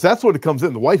 Because that's what it comes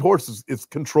in. The white horse is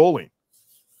controlling.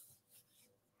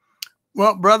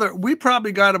 Well, brother, we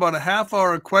probably got about a half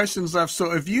hour of questions left.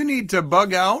 So if you need to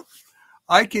bug out,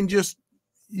 I can just...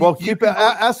 Well, keep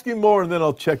asking more and then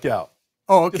I'll check out.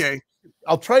 Oh, okay.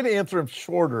 I'll try to answer them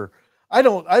shorter. I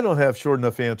don't have short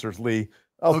enough answers, Lee.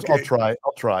 I'll try.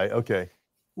 Okay.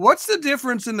 What's the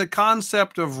difference in the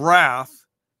concept of wrath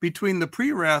between the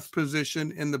pre-wrath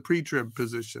position and the pre-trib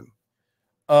position?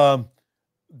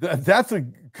 That's a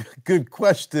good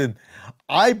question.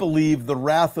 I believe the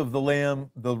wrath of the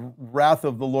Lamb, the wrath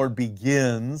of the Lord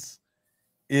begins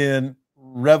in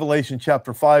Revelation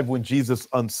chapter 5 when Jesus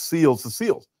unseals the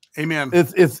seals. Amen.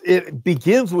 It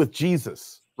begins with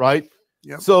Jesus, right?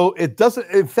 Yep. So it doesn't.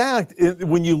 In fact,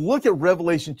 when you look at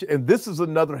Revelation, and this is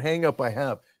another hang-up I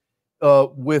have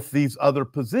with these other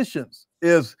positions,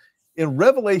 is in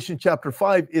Revelation chapter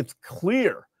 5, it's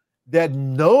clear that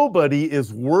nobody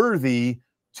is worthy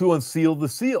to unseal the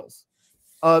seals.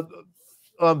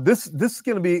 This is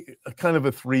going to be a kind of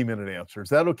a 3-minute answer. Is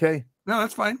that okay? No,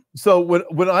 that's fine. So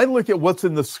when I look at what's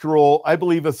in the scroll, I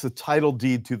believe it's a title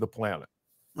deed to the planet.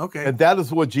 Okay. And that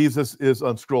is what Jesus is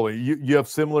unscrolling. You have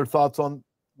similar thoughts on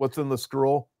what's in the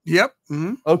scroll? Yep.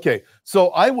 Mm-hmm. Okay.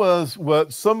 So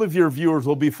what some of your viewers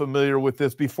will be familiar with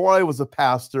this. Before I was a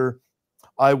pastor,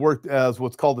 I worked as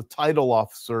what's called a title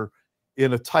officer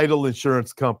in a title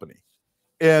insurance company.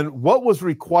 And what was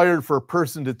required for a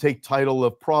person to take title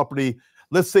of property?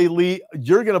 Let's say, Lee,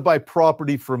 you're going to buy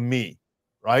property from me,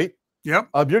 right? Yep.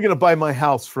 You're going to buy my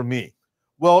house from me.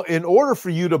 Well, in order for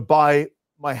you to buy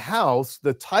my house,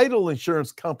 the title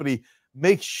insurance company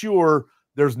makes sure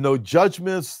there's no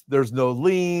judgments, there's no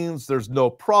liens, there's no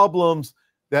problems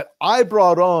that I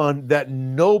brought on that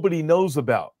nobody knows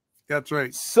about. That's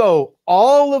right. So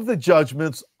all of the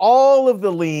judgments, all of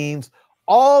the liens,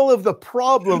 all of the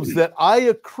problems that I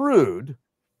accrued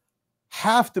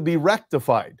have to be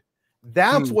rectified.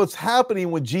 That's what's happening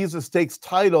when Jesus takes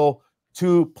title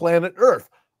to planet Earth.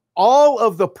 All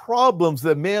of the problems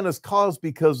that man has caused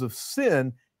because of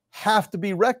sin have to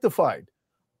be rectified.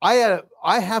 I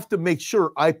have to make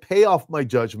sure I pay off my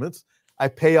judgments. I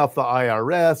pay off the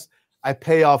IRS. I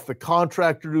pay off the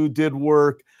contractor who did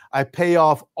work. I pay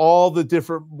off all the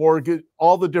different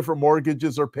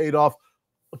mortgages are paid off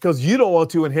because you don't want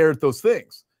to inherit those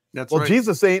things. That's well, right.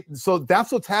 Jesus ain't, so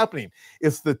that's what's happening.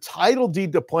 It's the title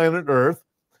deed to planet Earth.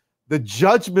 The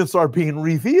judgments are being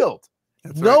revealed.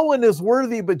 No one is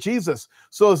worthy but Jesus.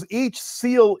 So as each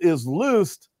seal is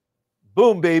loosed,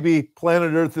 boom, baby,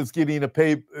 planet Earth is getting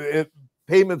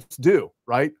payments due,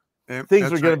 right?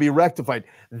 Things are going to be rectified.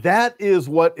 That is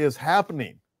what is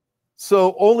happening.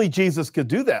 So only Jesus could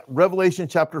do that. Revelation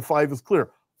chapter 5 is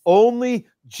clear. Only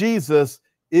Jesus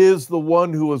is the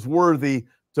one who is worthy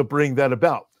to bring that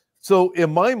about. So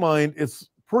in my mind, it's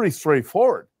pretty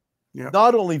straightforward. Yeah.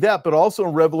 Not only that, but also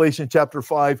in Revelation chapter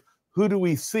 5, who do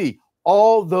we see?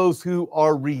 All those who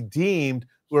are redeemed,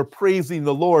 who are praising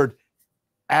the Lord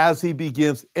as he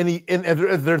begins, and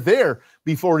they're there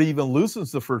before he even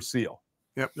loosens the first seal.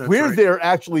 Yep, we're there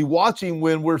actually watching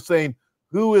when we're saying,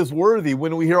 who is worthy?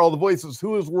 When we hear all the voices,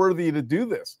 who is worthy to do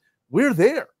this? We're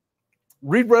there.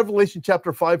 Read Revelation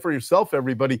chapter 5 for yourself,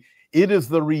 everybody. It is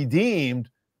the redeemed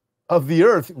of the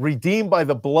earth, redeemed by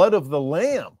the blood of the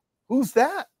Lamb. Who's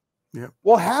that? Yeah.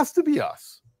 Well, it has to be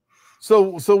us.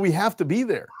 So we have to be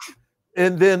there.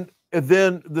 And then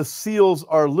the seals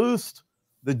are loosed,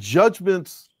 the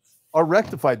judgments are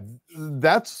rectified.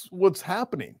 That's what's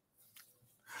happening.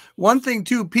 One thing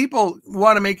too, people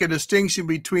want to make a distinction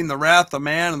between the wrath of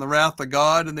man and the wrath of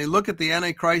God, and they look at the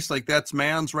Antichrist like that's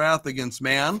man's wrath against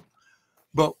man.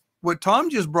 But what Tom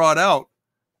just brought out,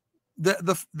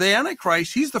 the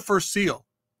Antichrist, he's the first seal.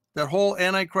 That whole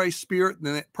Antichrist spirit,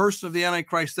 the person of the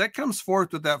Antichrist, that comes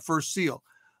forth with that first seal.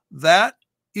 That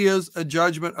is a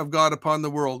judgment of God upon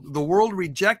the world. The world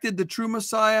rejected the true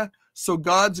Messiah, so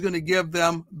God's going to give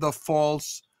them the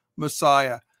false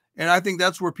Messiah. And I think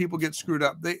that's where people get screwed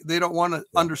up. They don't want to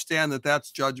understand that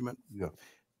that's judgment. Yeah.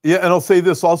 And I'll say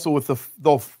this also with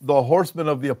the horsemen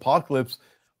of the apocalypse,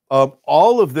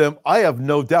 all of them, I have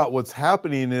no doubt what's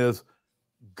happening is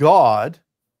God,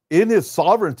 in his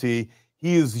sovereignty,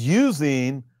 he is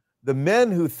using the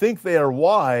men who think they are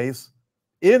wise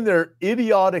in their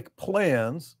idiotic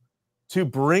plans to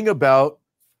bring about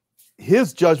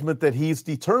his judgment that he's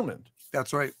determined.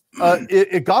 That's right.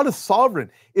 God is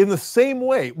sovereign. In the same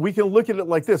way, we can look at it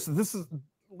like this.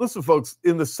 Listen, folks,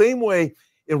 in the same way,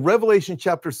 in Revelation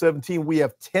chapter 17, we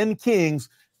have 10 kings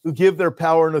who give their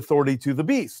power and authority to the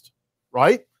beast,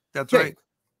 right? That's right.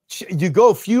 You go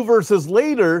a few verses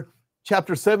later,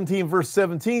 chapter 17, verse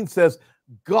 17 says,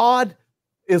 God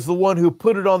is the one who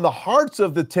put it on the hearts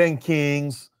of the 10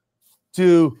 kings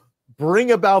to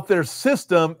bring about their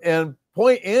system and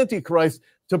point Antichrist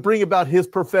to bring about his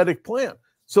prophetic plan.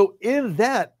 So in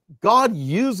that, God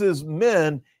uses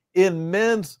men in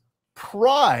men's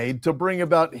pride to bring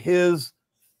about his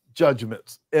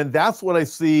judgments. And that's what I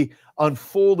see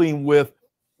unfolding with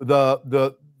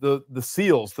the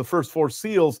seals, the first 4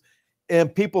 seals.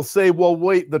 And people say, well,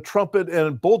 wait, the trumpet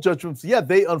and bowl judgments, yeah,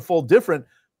 they unfold different,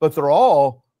 but they're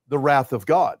all the wrath of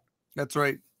God. That's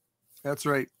right. That's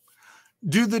right.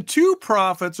 Do the 2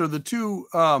 prophets or the 2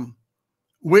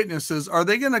 witnesses, are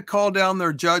they going to call down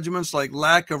their judgments like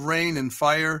lack of rain and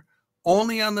fire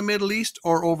only on the Middle East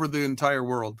or over the entire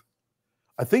world?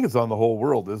 I think it's on the whole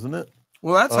world, isn't it?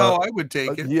 Well, that's how I would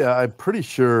take it. Yeah, I'm pretty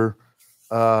sure.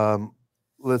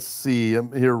 Let's see.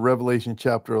 I'm here, Revelation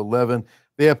chapter 11.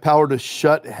 They have power to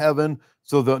shut heaven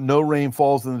so that no rain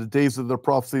falls in the days of their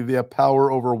prophecy. They have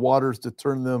power over waters to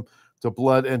turn them to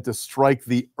blood and to strike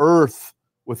the earth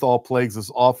with all plagues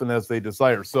as often as they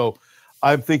desire. So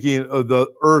I'm thinking of the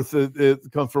earth.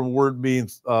 It comes from a word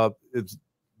means it's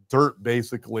dirt,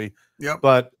 basically. Yep.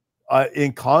 But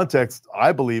in context,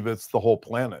 I believe it's the whole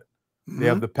planet. They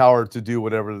have the power to do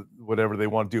whatever they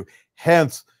want to do.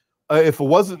 Hence, if it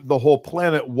wasn't the whole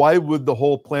planet, why would the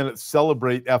whole planet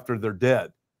celebrate after they're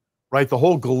dead? Right? The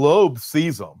whole globe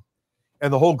sees them,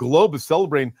 and the whole globe is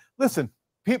celebrating. Listen,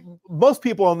 most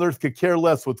people on earth could care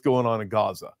less what's going on in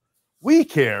Gaza. We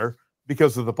care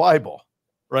because of the Bible,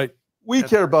 right? We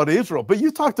care about Israel. But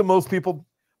you talk to most people,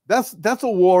 that's a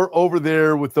war over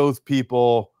there with those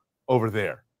people over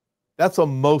there. That's what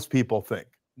most people think.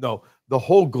 No, the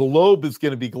whole globe is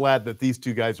going to be glad that these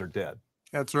 2 guys are dead.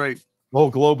 That's right. The whole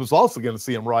globe is also going to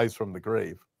see him rise from the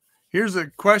grave. Here's a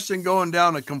question going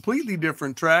down a completely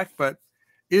different track, but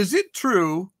is it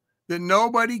true that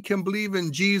nobody can believe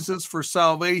in Jesus for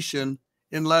salvation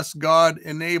unless God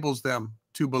enables them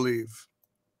to believe?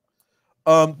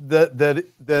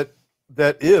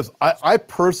 That is. I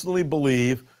personally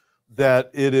believe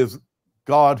that it is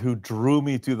God who drew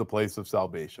me to the place of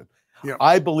salvation. Yeah.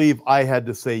 I believe I had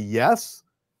to say yes.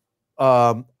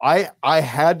 I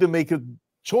had to make a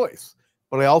choice.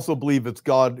 but I also believe it's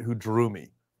God who drew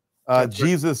me.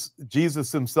 Jesus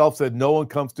himself said, no one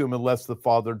comes to him unless the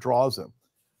Father draws him.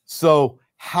 So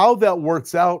how that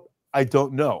works out, I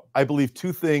don't know. I believe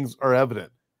two things are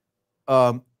evident.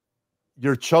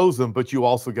 You're chosen, but you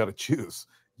also got to choose.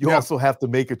 You also have to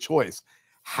make a choice.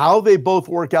 How they both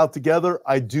work out together,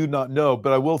 I do not know.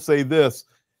 But I will say this,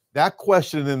 that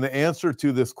question and the answer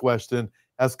to this question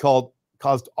has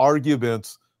caused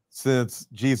arguments since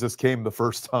Jesus came the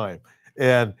first time.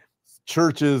 And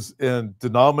churches and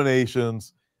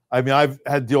denominations, I mean, I've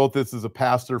had to deal with this as a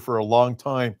pastor for a long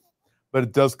time, but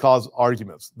it does cause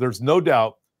arguments. There's no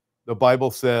doubt the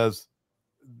Bible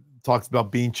talks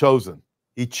about being chosen.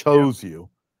 He chose you,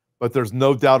 but there's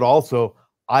no doubt also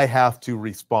I have to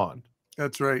respond.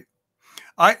 That's right.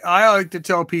 I like to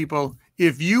tell people,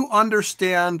 if you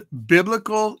understand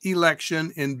biblical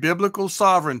election and biblical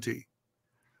sovereignty,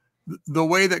 the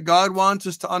way that God wants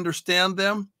us to understand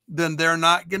them, then they're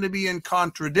not going to be in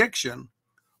contradiction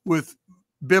with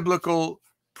biblical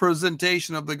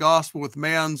presentation of the gospel, with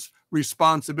man's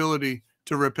responsibility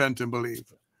to repent and believe.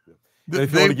 And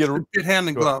if you want to get hand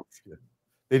in glove.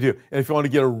 They do. And if you want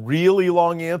to get a really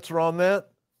long answer on that,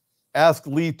 ask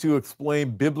Lee to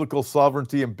explain biblical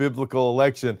sovereignty and biblical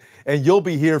election, and you'll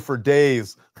be here for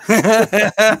days.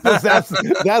 Because that's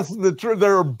the truth.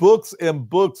 There are books and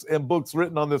books and books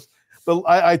written on this. But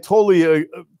I totally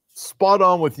spot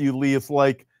on with you, Lee. It's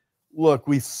like, look,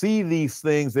 we see these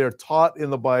things. They're taught in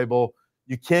the Bible.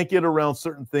 You can't get around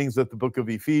certain things that the book of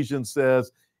Ephesians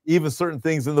says, even certain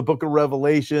things in the book of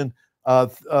Revelation,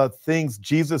 things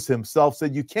Jesus himself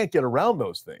said. You can't get around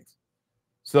those things.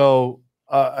 So,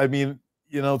 I mean,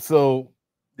 you know, so,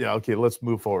 yeah, okay, let's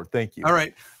move forward. Thank you. All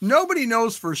right. Nobody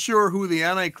knows for sure who the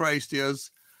Antichrist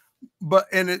is,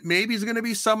 and it maybe is going to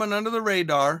be someone under the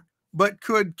radar, but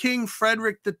could King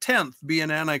Frederick X be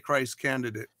an Antichrist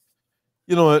candidate?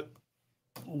 You know what?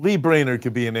 Lee Brainerd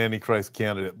could be an Antichrist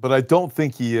candidate, but I don't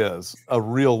think he is a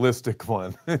realistic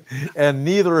one, and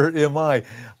neither am I.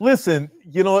 Listen,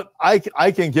 you know what? I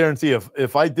can guarantee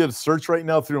if I did a search right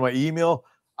now through my email,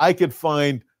 I could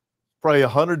find probably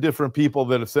 100 different people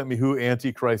that have sent me who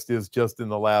Antichrist is just in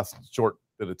the last short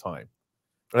bit of time.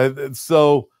 Right?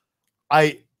 So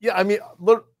I mean,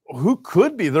 look, who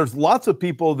could be? There's lots of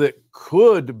people that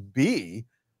could be.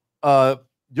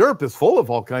 Europe is full of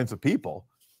all kinds of people.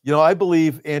 You know, I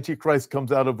believe Antichrist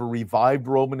comes out of a revived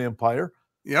Roman Empire.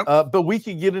 Yep. But we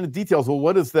can get into details. Well,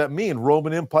 what does that mean?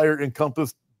 Roman Empire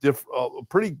encompassed a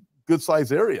pretty good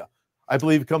sized area. I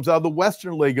believe it comes out of the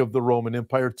western leg of the Roman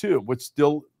Empire too, which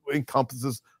still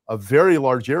encompasses a very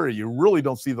large area. You really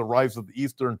don't see the rise of the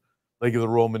eastern leg of the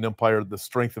Roman Empire, the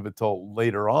strength of it till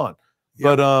later on.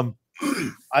 Yep. But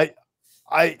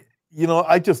I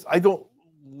don't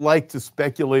like to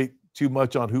speculate too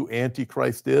much on who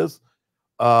Antichrist is.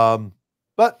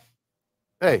 But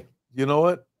hey, you know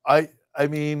what? I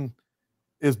mean,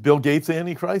 is Bill Gates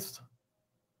Antichrist?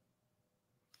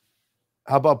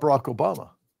 How about Barack Obama?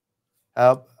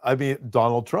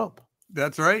 Donald Trump.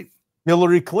 That's right.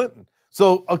 Hillary Clinton.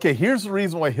 So, okay, here's the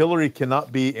reason why Hillary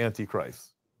cannot be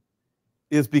Antichrist,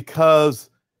 is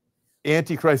because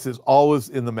Antichrist is always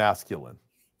in the masculine.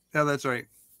 Yeah, that's right.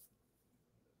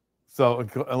 So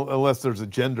unless there's a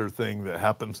gender thing that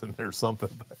happens in there, something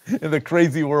in the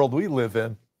crazy world we live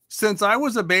in. Since I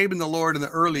was a babe in the Lord in the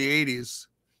early 80s,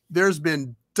 there's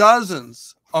been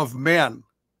dozens of men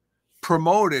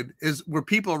promoted where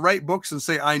people write books and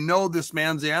say, I know this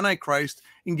man's the Antichrist,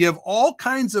 and give all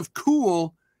kinds of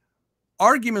cool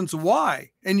arguments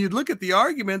why. And you'd look at the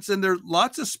arguments and there are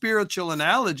lots of spiritual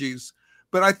analogies.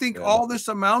 But I think all this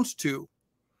amounts to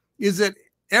is that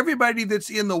everybody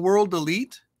that's in the world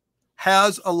elite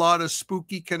has a lot of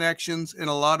spooky connections and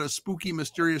a lot of spooky,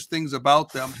 mysterious things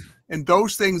about them. And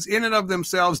those things in and of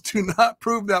themselves do not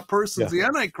prove that person's the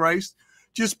Antichrist,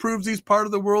 just proves he's part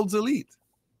of the world's elite.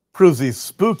 Proves he's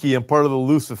spooky and part of the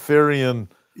Luciferian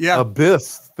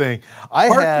abyss thing.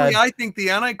 I think the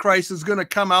Antichrist is going to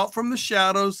come out from the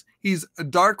shadows. He's a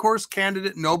dark horse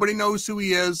candidate. Nobody knows who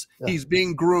he is. Yeah. He's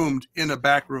being groomed in a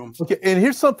back room. Okay, and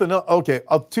here's something else. Okay,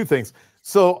 two things.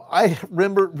 So I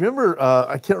remember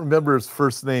I can't remember his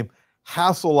first name.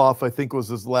 Hasselhoff, I think was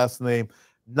his last name.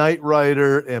 Knight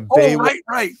Rider and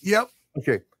right. Yep.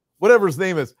 Okay, whatever his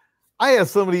name is. I had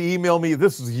somebody email me,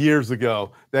 this was years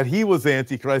ago, that he was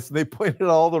Antichrist, and they pointed out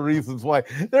all the reasons why.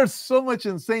 There's so much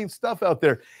insane stuff out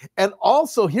there. And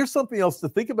also, here's something else to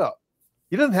think about.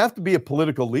 He doesn't have to be a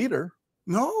political leader.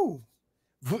 No.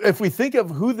 If we think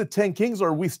of who the 10 kings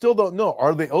are, we still don't know.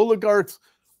 Are they oligarchs?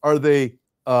 Are they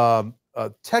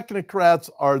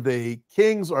technocrats? Are they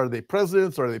kings? Are they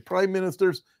presidents? Are they prime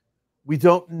ministers? We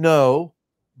don't know.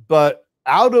 But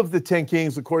out of the 10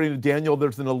 kings, according to Daniel,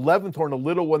 there's an 11th horn, a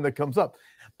little one that comes up.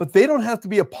 But they don't have to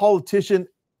be a politician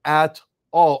at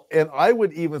all. And I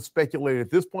would even speculate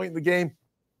at this point in the game,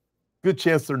 good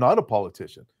chance they're not a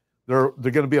politician. They're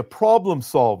going to be a problem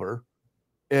solver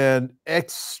and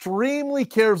extremely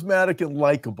charismatic and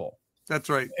likable. That's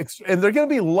right. And they're going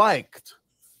to be liked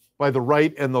by the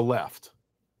right and the left.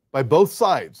 By both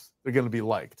sides, they're going to be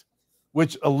liked,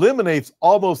 which eliminates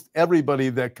almost everybody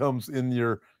that comes in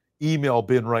your email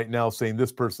bin right now saying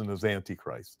this person is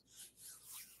Antichrist.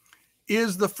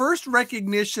 Is the first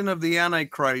recognition of the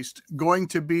Antichrist going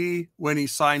to be when he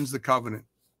signs the covenant?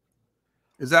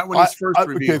 Is that when he's first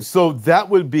revealed? Okay, so that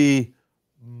would be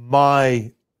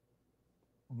my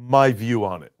view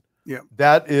on it. Yeah,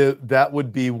 that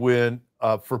would be when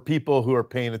for people who are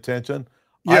paying attention.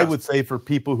 Yes. I would say for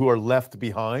people who are left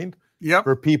behind. Yep.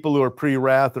 For people who are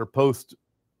pre-wrath or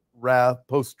post-wrath,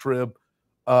 post-trib,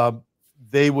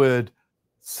 they would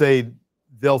say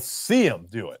they'll see him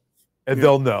do it, and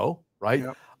they'll know, right?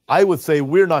 Yep. I would say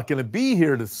we're not going to be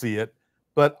here to see it,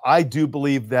 but I do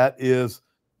believe that is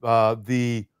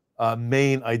the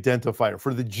main identifier.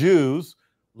 For the Jews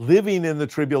living in the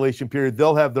tribulation period,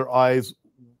 they'll have their eyes,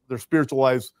 their spiritual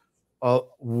eyes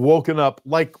woken up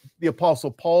like the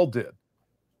Apostle Paul did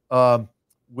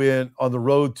when on the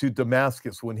road to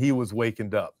Damascus, when he was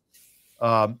wakened up.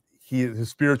 His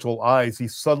spiritual eyes, he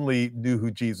suddenly knew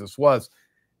who Jesus was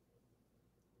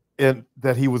and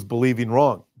that he was believing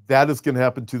wrong. That is going to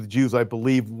happen to the Jews, I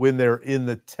believe, when they're in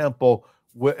the temple,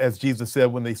 as Jesus said,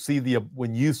 when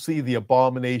you see the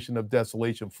abomination of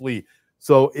desolation, flee.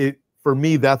 So for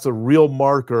me, that's a real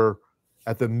marker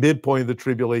at the midpoint of the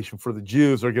tribulation for the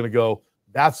Jews. Are going to go,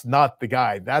 that's not the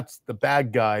guy. That's the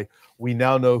bad guy. We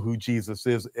now know who Jesus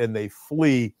is, and they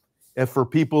flee. And for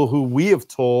people who we have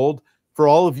told, for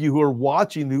all of you who are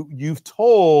watching, who you've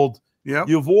told,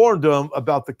 you've warned them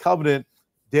about the covenant,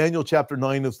 Daniel chapter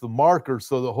 9 is the marker,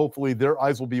 so that hopefully their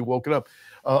eyes will be woken up.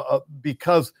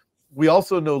 Because we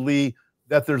also know, Lee,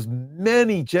 that there's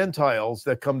many Gentiles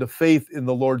that come to faith in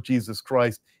the Lord Jesus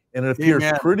Christ, and it appears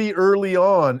pretty early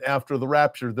on after the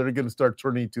rapture that are going to start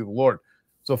turning to the Lord.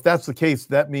 So if that's the case,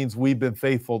 that means we've been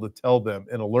faithful to tell them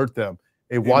and alert them,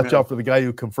 hey, watch out for the guy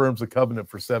who confirms the covenant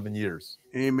for 7 years.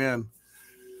 Amen.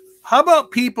 How about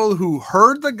people who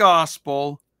heard the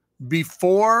gospel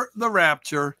before the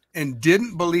rapture and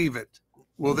didn't believe it?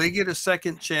 Will they get a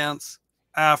second chance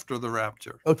after the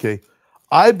rapture? Okay.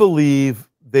 I believe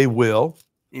they will.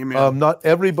 Amen. Not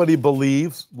everybody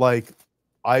believes like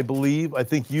I believe. I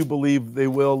think you believe they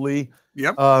will, Lee.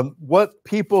 Yep. What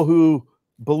people who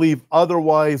believe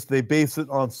otherwise, they base it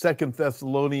on 2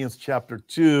 Thessalonians chapter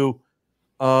 2.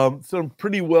 Some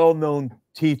pretty well-known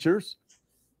teachers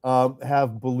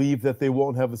have believed that they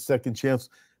won't have a second chance.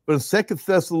 But in 2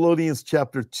 Thessalonians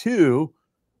chapter 2,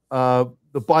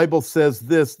 the Bible says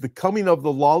this: the coming of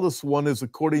the lawless one is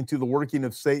according to the working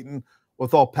of Satan,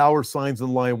 with all power, signs,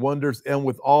 and lying wonders, and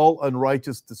with all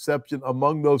unrighteous deception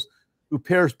among those who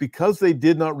perish, because they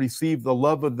did not receive the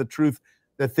love of the truth,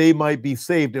 that they might be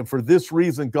saved. And for this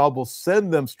reason, God will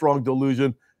send them strong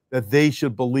delusion, that they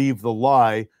should believe the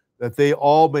lie, that they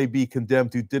all may be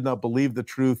condemned who did not believe the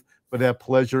truth, but have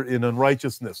pleasure in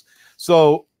unrighteousness.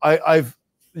 So I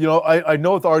know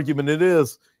what the argument it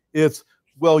is. It's,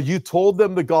 well, you told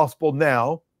them the gospel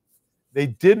now. They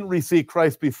didn't receive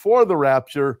Christ before the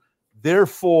rapture.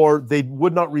 Therefore, they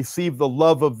would not receive the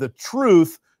love of the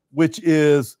truth, which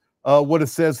is what it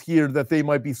says here, that they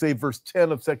might be saved. Verse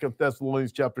 10 of 2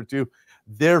 Thessalonians chapter 2.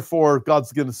 Therefore,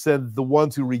 God's going to send the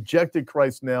ones who rejected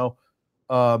Christ now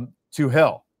to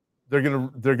hell. They're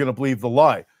gonna believe the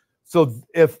lie. So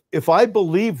if I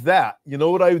believe that, you know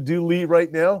what I would do, Lee,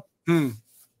 right now?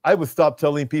 I would stop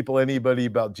telling people anybody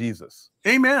about Jesus.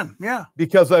 Amen. Yeah.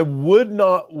 Because I would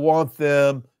not want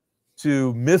them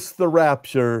to miss the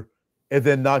rapture and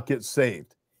then not get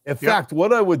saved. In fact,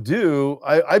 what I would do,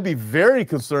 I'd be very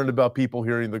concerned about people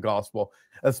hearing the gospel,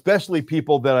 especially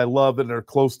people that I love and are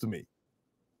close to me.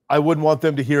 I wouldn't want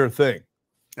them to hear a thing.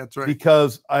 That's right.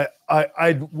 Because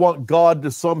I'd want God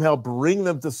to somehow bring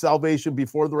them to salvation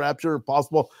before the rapture if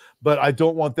possible, but I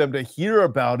don't want them to hear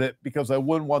about it, because I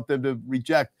wouldn't want them to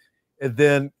reject and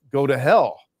then go to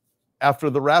hell after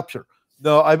the rapture.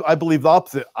 No, I believe the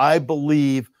opposite. I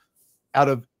believe out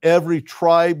of every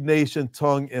tribe, nation,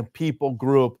 tongue, and people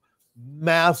group,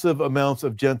 massive amounts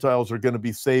of Gentiles are going to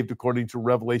be saved according to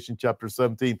Revelation chapter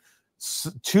 17.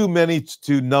 Too many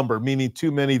to number, meaning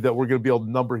too many that we're going to be able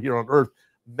to number here on earth.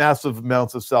 Massive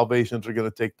amounts of salvations are going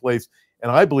to take place.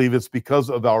 And I believe it's because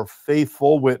of our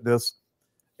faithful witness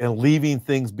and leaving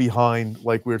things behind,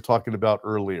 like we were talking about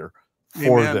earlier,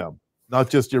 for them. Not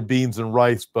just your beans and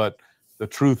rice, but the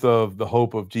truth of the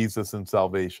hope of Jesus and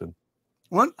salvation.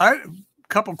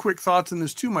 Couple quick thoughts on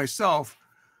this too myself.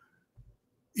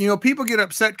 You know, people get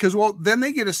upset because, well, then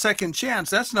they get a second chance.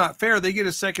 That's not fair. They get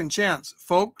a second chance.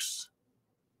 Folks,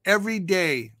 every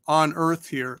day on earth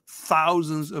here,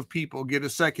 thousands of people get a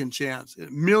second chance.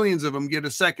 Millions of them get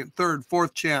a second, third,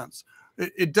 fourth chance.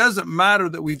 It doesn't matter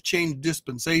that we've changed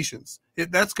dispensations.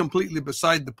 That's completely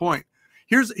beside the point.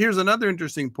 Here's another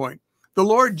interesting point. The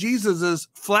Lord Jesus'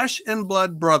 flesh and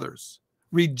blood brothers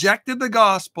rejected the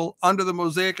gospel under the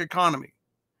Mosaic economy.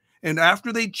 And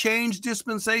after they changed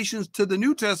dispensations to the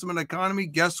New Testament economy,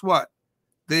 guess what?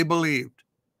 They believed.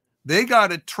 They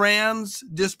got a trans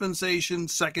dispensation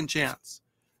second chance.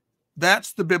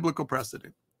 That's the biblical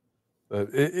precedent.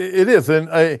 It is.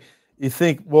 And you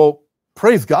think, well,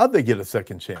 praise God they get a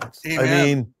second chance.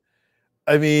 Amen.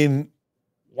 I mean,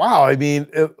 wow. I mean,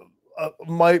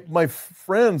 my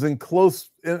friends and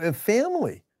close and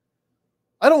family,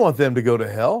 I don't want them to go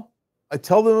to hell. I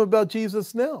tell them about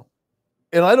Jesus now.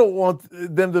 And I don't want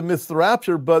them to miss the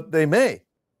rapture, but they may.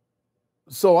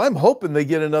 So I'm hoping they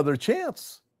get another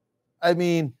chance. I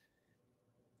mean,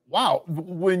 wow.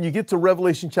 When you get to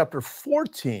Revelation chapter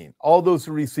 14, all those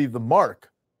who receive the mark,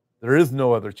 there is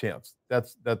no other chance.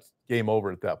 That's game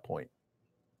over at that point.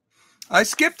 I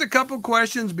skipped a couple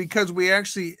questions because we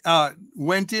actually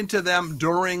went into them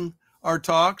during our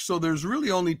talk. So there's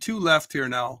really only two left here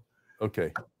now.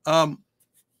 Okay.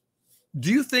 Do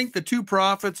you think the two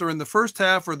prophets are in the first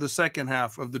half or the second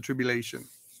half of the tribulation?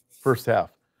 First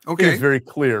half. Okay. It's very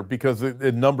clear because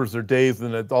it numbers their days,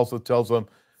 and it also tells them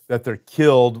that they're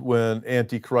killed when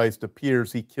Antichrist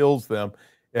appears. He kills them,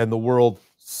 and the world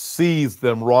sees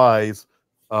them rise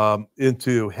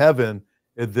into heaven,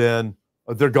 and then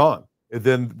they're gone. And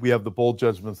then we have the bowl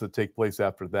judgments that take place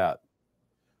after that.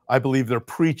 I believe they're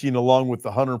preaching along with the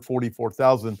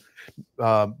 144,000,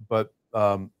 but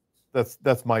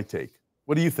that's my take.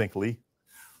 What do you think, Lee?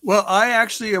 Well, I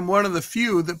actually am one of the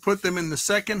few that put them in the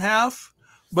second half,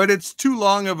 but it's too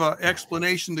long of an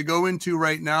explanation to go into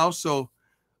right now. So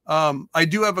I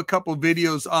do have a couple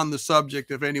videos on the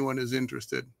subject if anyone is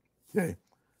interested. Okay.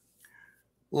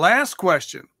 Last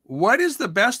question. What is the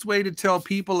best way to tell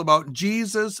people about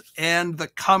Jesus and the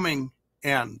coming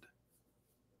end?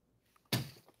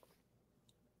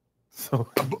 So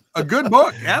a good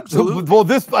book, absolutely. Well,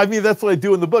 that's what I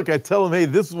do in the book. I tell them, hey,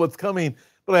 this is what's coming,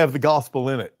 but I have the gospel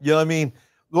in it. You know what I mean?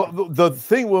 The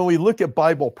thing when we look at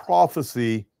Bible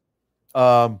prophecy,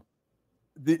 we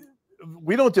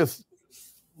don't just,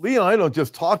 Lee and I don't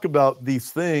just talk about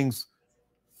these things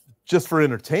just for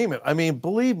entertainment. I mean,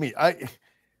 believe me, I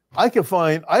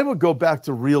would go back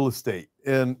to real estate,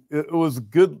 and it was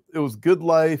good. It was good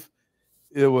life.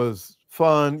 It was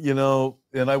fun, you know,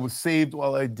 and I was saved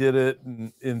while I did it,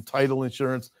 and in title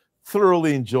insurance,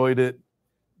 thoroughly enjoyed it.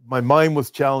 My mind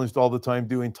was challenged all the time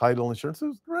doing title insurance. It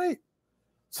was great.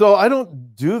 So I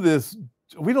don't do this.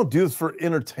 We don't do this for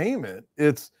entertainment.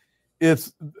 It's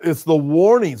the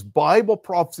warnings. Bible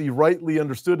prophecy, rightly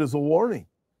understood, is a warning.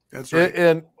 That's right.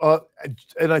 And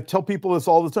I tell people this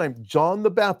all the time. John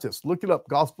the Baptist, look it up,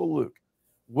 Gospel of Luke.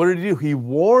 What did he do? He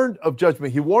warned of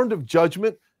judgment. He warned of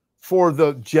judgment for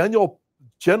the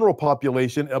general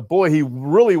population. Boy, he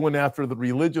really went after the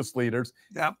religious leaders.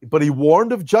 Yep. But he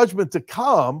warned of judgment to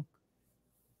come.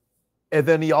 And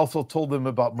then he also told them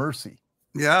about mercy.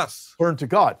 Yes. Turn to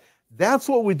God. That's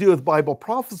what we do with Bible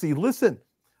prophecy. Listen,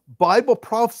 Bible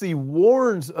prophecy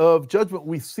warns of judgment.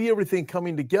 We see everything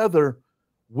coming together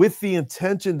with the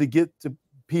intention to get to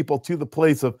people to the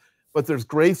place of, but there's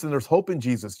grace and there's hope in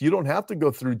Jesus. You don't have to go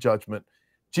through judgment.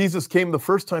 Jesus came the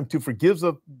first time to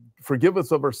forgive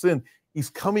us of our sin. He's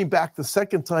coming back the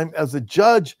second time as a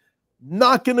judge.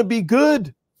 Not going to be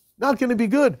good. Not going to be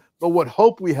good. But what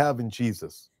hope we have in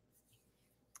Jesus.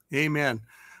 Amen.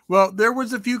 Well, there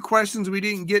was a few questions we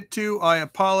didn't get to. I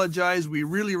apologize. We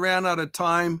really ran out of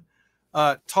time.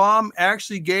 Tom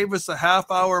actually gave us a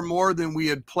half hour more than we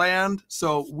had planned.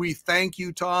 So we thank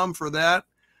you, Tom, for that.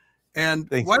 And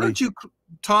Thanks, why don't you,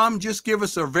 Tom, just give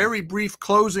us a very brief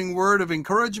closing word of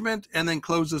encouragement and then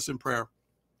close us in prayer.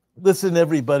 Listen,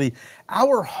 everybody,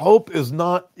 our hope is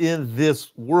not in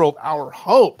this world. Our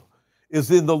hope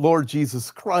is in the Lord Jesus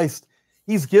Christ.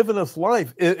 He's given us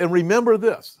life. And remember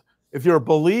this, if you're a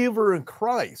believer in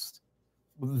Christ,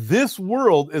 this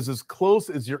world is as close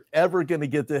as you're ever going to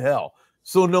get to hell.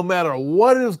 So no matter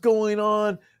what is going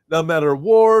on, no matter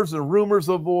wars and rumors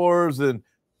of wars and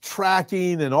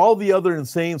tracking and all the other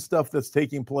insane stuff that's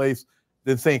taking place,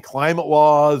 the insane climate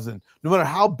laws, and no matter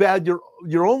how bad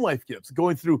your own life gets,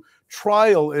 going through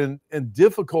trial and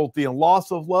difficulty and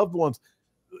loss of loved ones,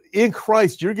 in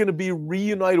Christ, you're going to be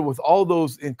reunited with all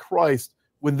those in Christ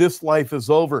when this life is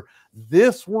over.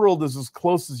 This world is as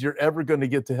close as you're ever going to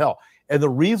get to hell. And the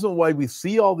reason why we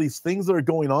see all these things that are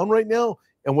going on right now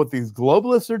and what these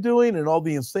globalists are doing and all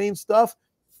the insane stuff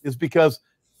is because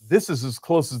this is as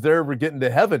close as they're ever getting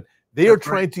to heaven. They are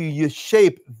trying to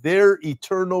shape their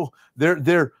eternal,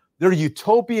 their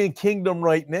utopian kingdom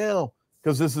right now,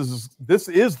 because this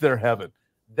is their heaven.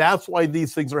 That's why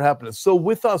these things are happening. So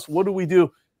with us, what do? We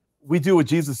do what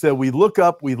Jesus said. We look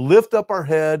up, we lift up our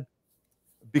head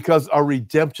because our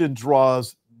redemption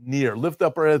draws near. Lift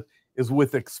up our head is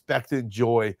with expectant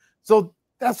joy. So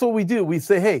that's what we do. We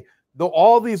say, hey, though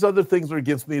all these other things are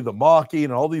against me, the mocking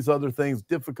and all these other things,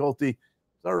 difficulty,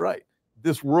 it's all right.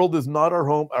 This world is not our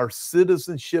home. Our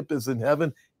citizenship is in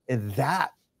heaven. And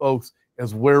that, folks,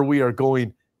 is where we are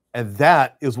going. And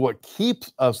that is what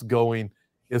keeps us going.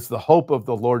 It's the hope of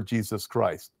the Lord Jesus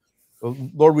Christ.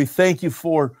 Lord, we thank you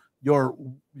for your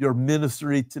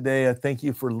ministry today. I thank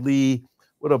you for Lee.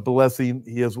 What a blessing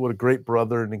he is. What a great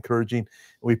brother and encouraging. And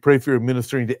we pray for your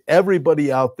ministering to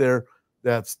everybody out there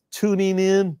that's tuning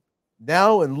in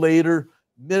now and later.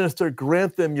 Minister,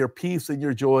 grant them your peace and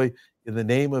your joy in the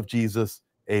name of Jesus.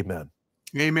 Amen.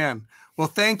 Amen. Well,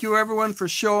 thank you, everyone, for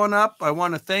showing up. I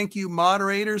want to thank you,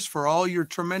 moderators, for all your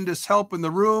tremendous help in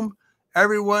the room.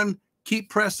 Everyone,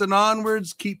 keep pressing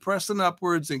onwards, keep pressing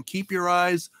upwards, and keep your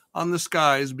eyes on the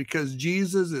skies because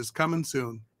Jesus is coming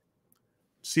soon.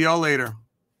 See y'all later.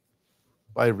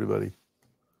 Bye, everybody.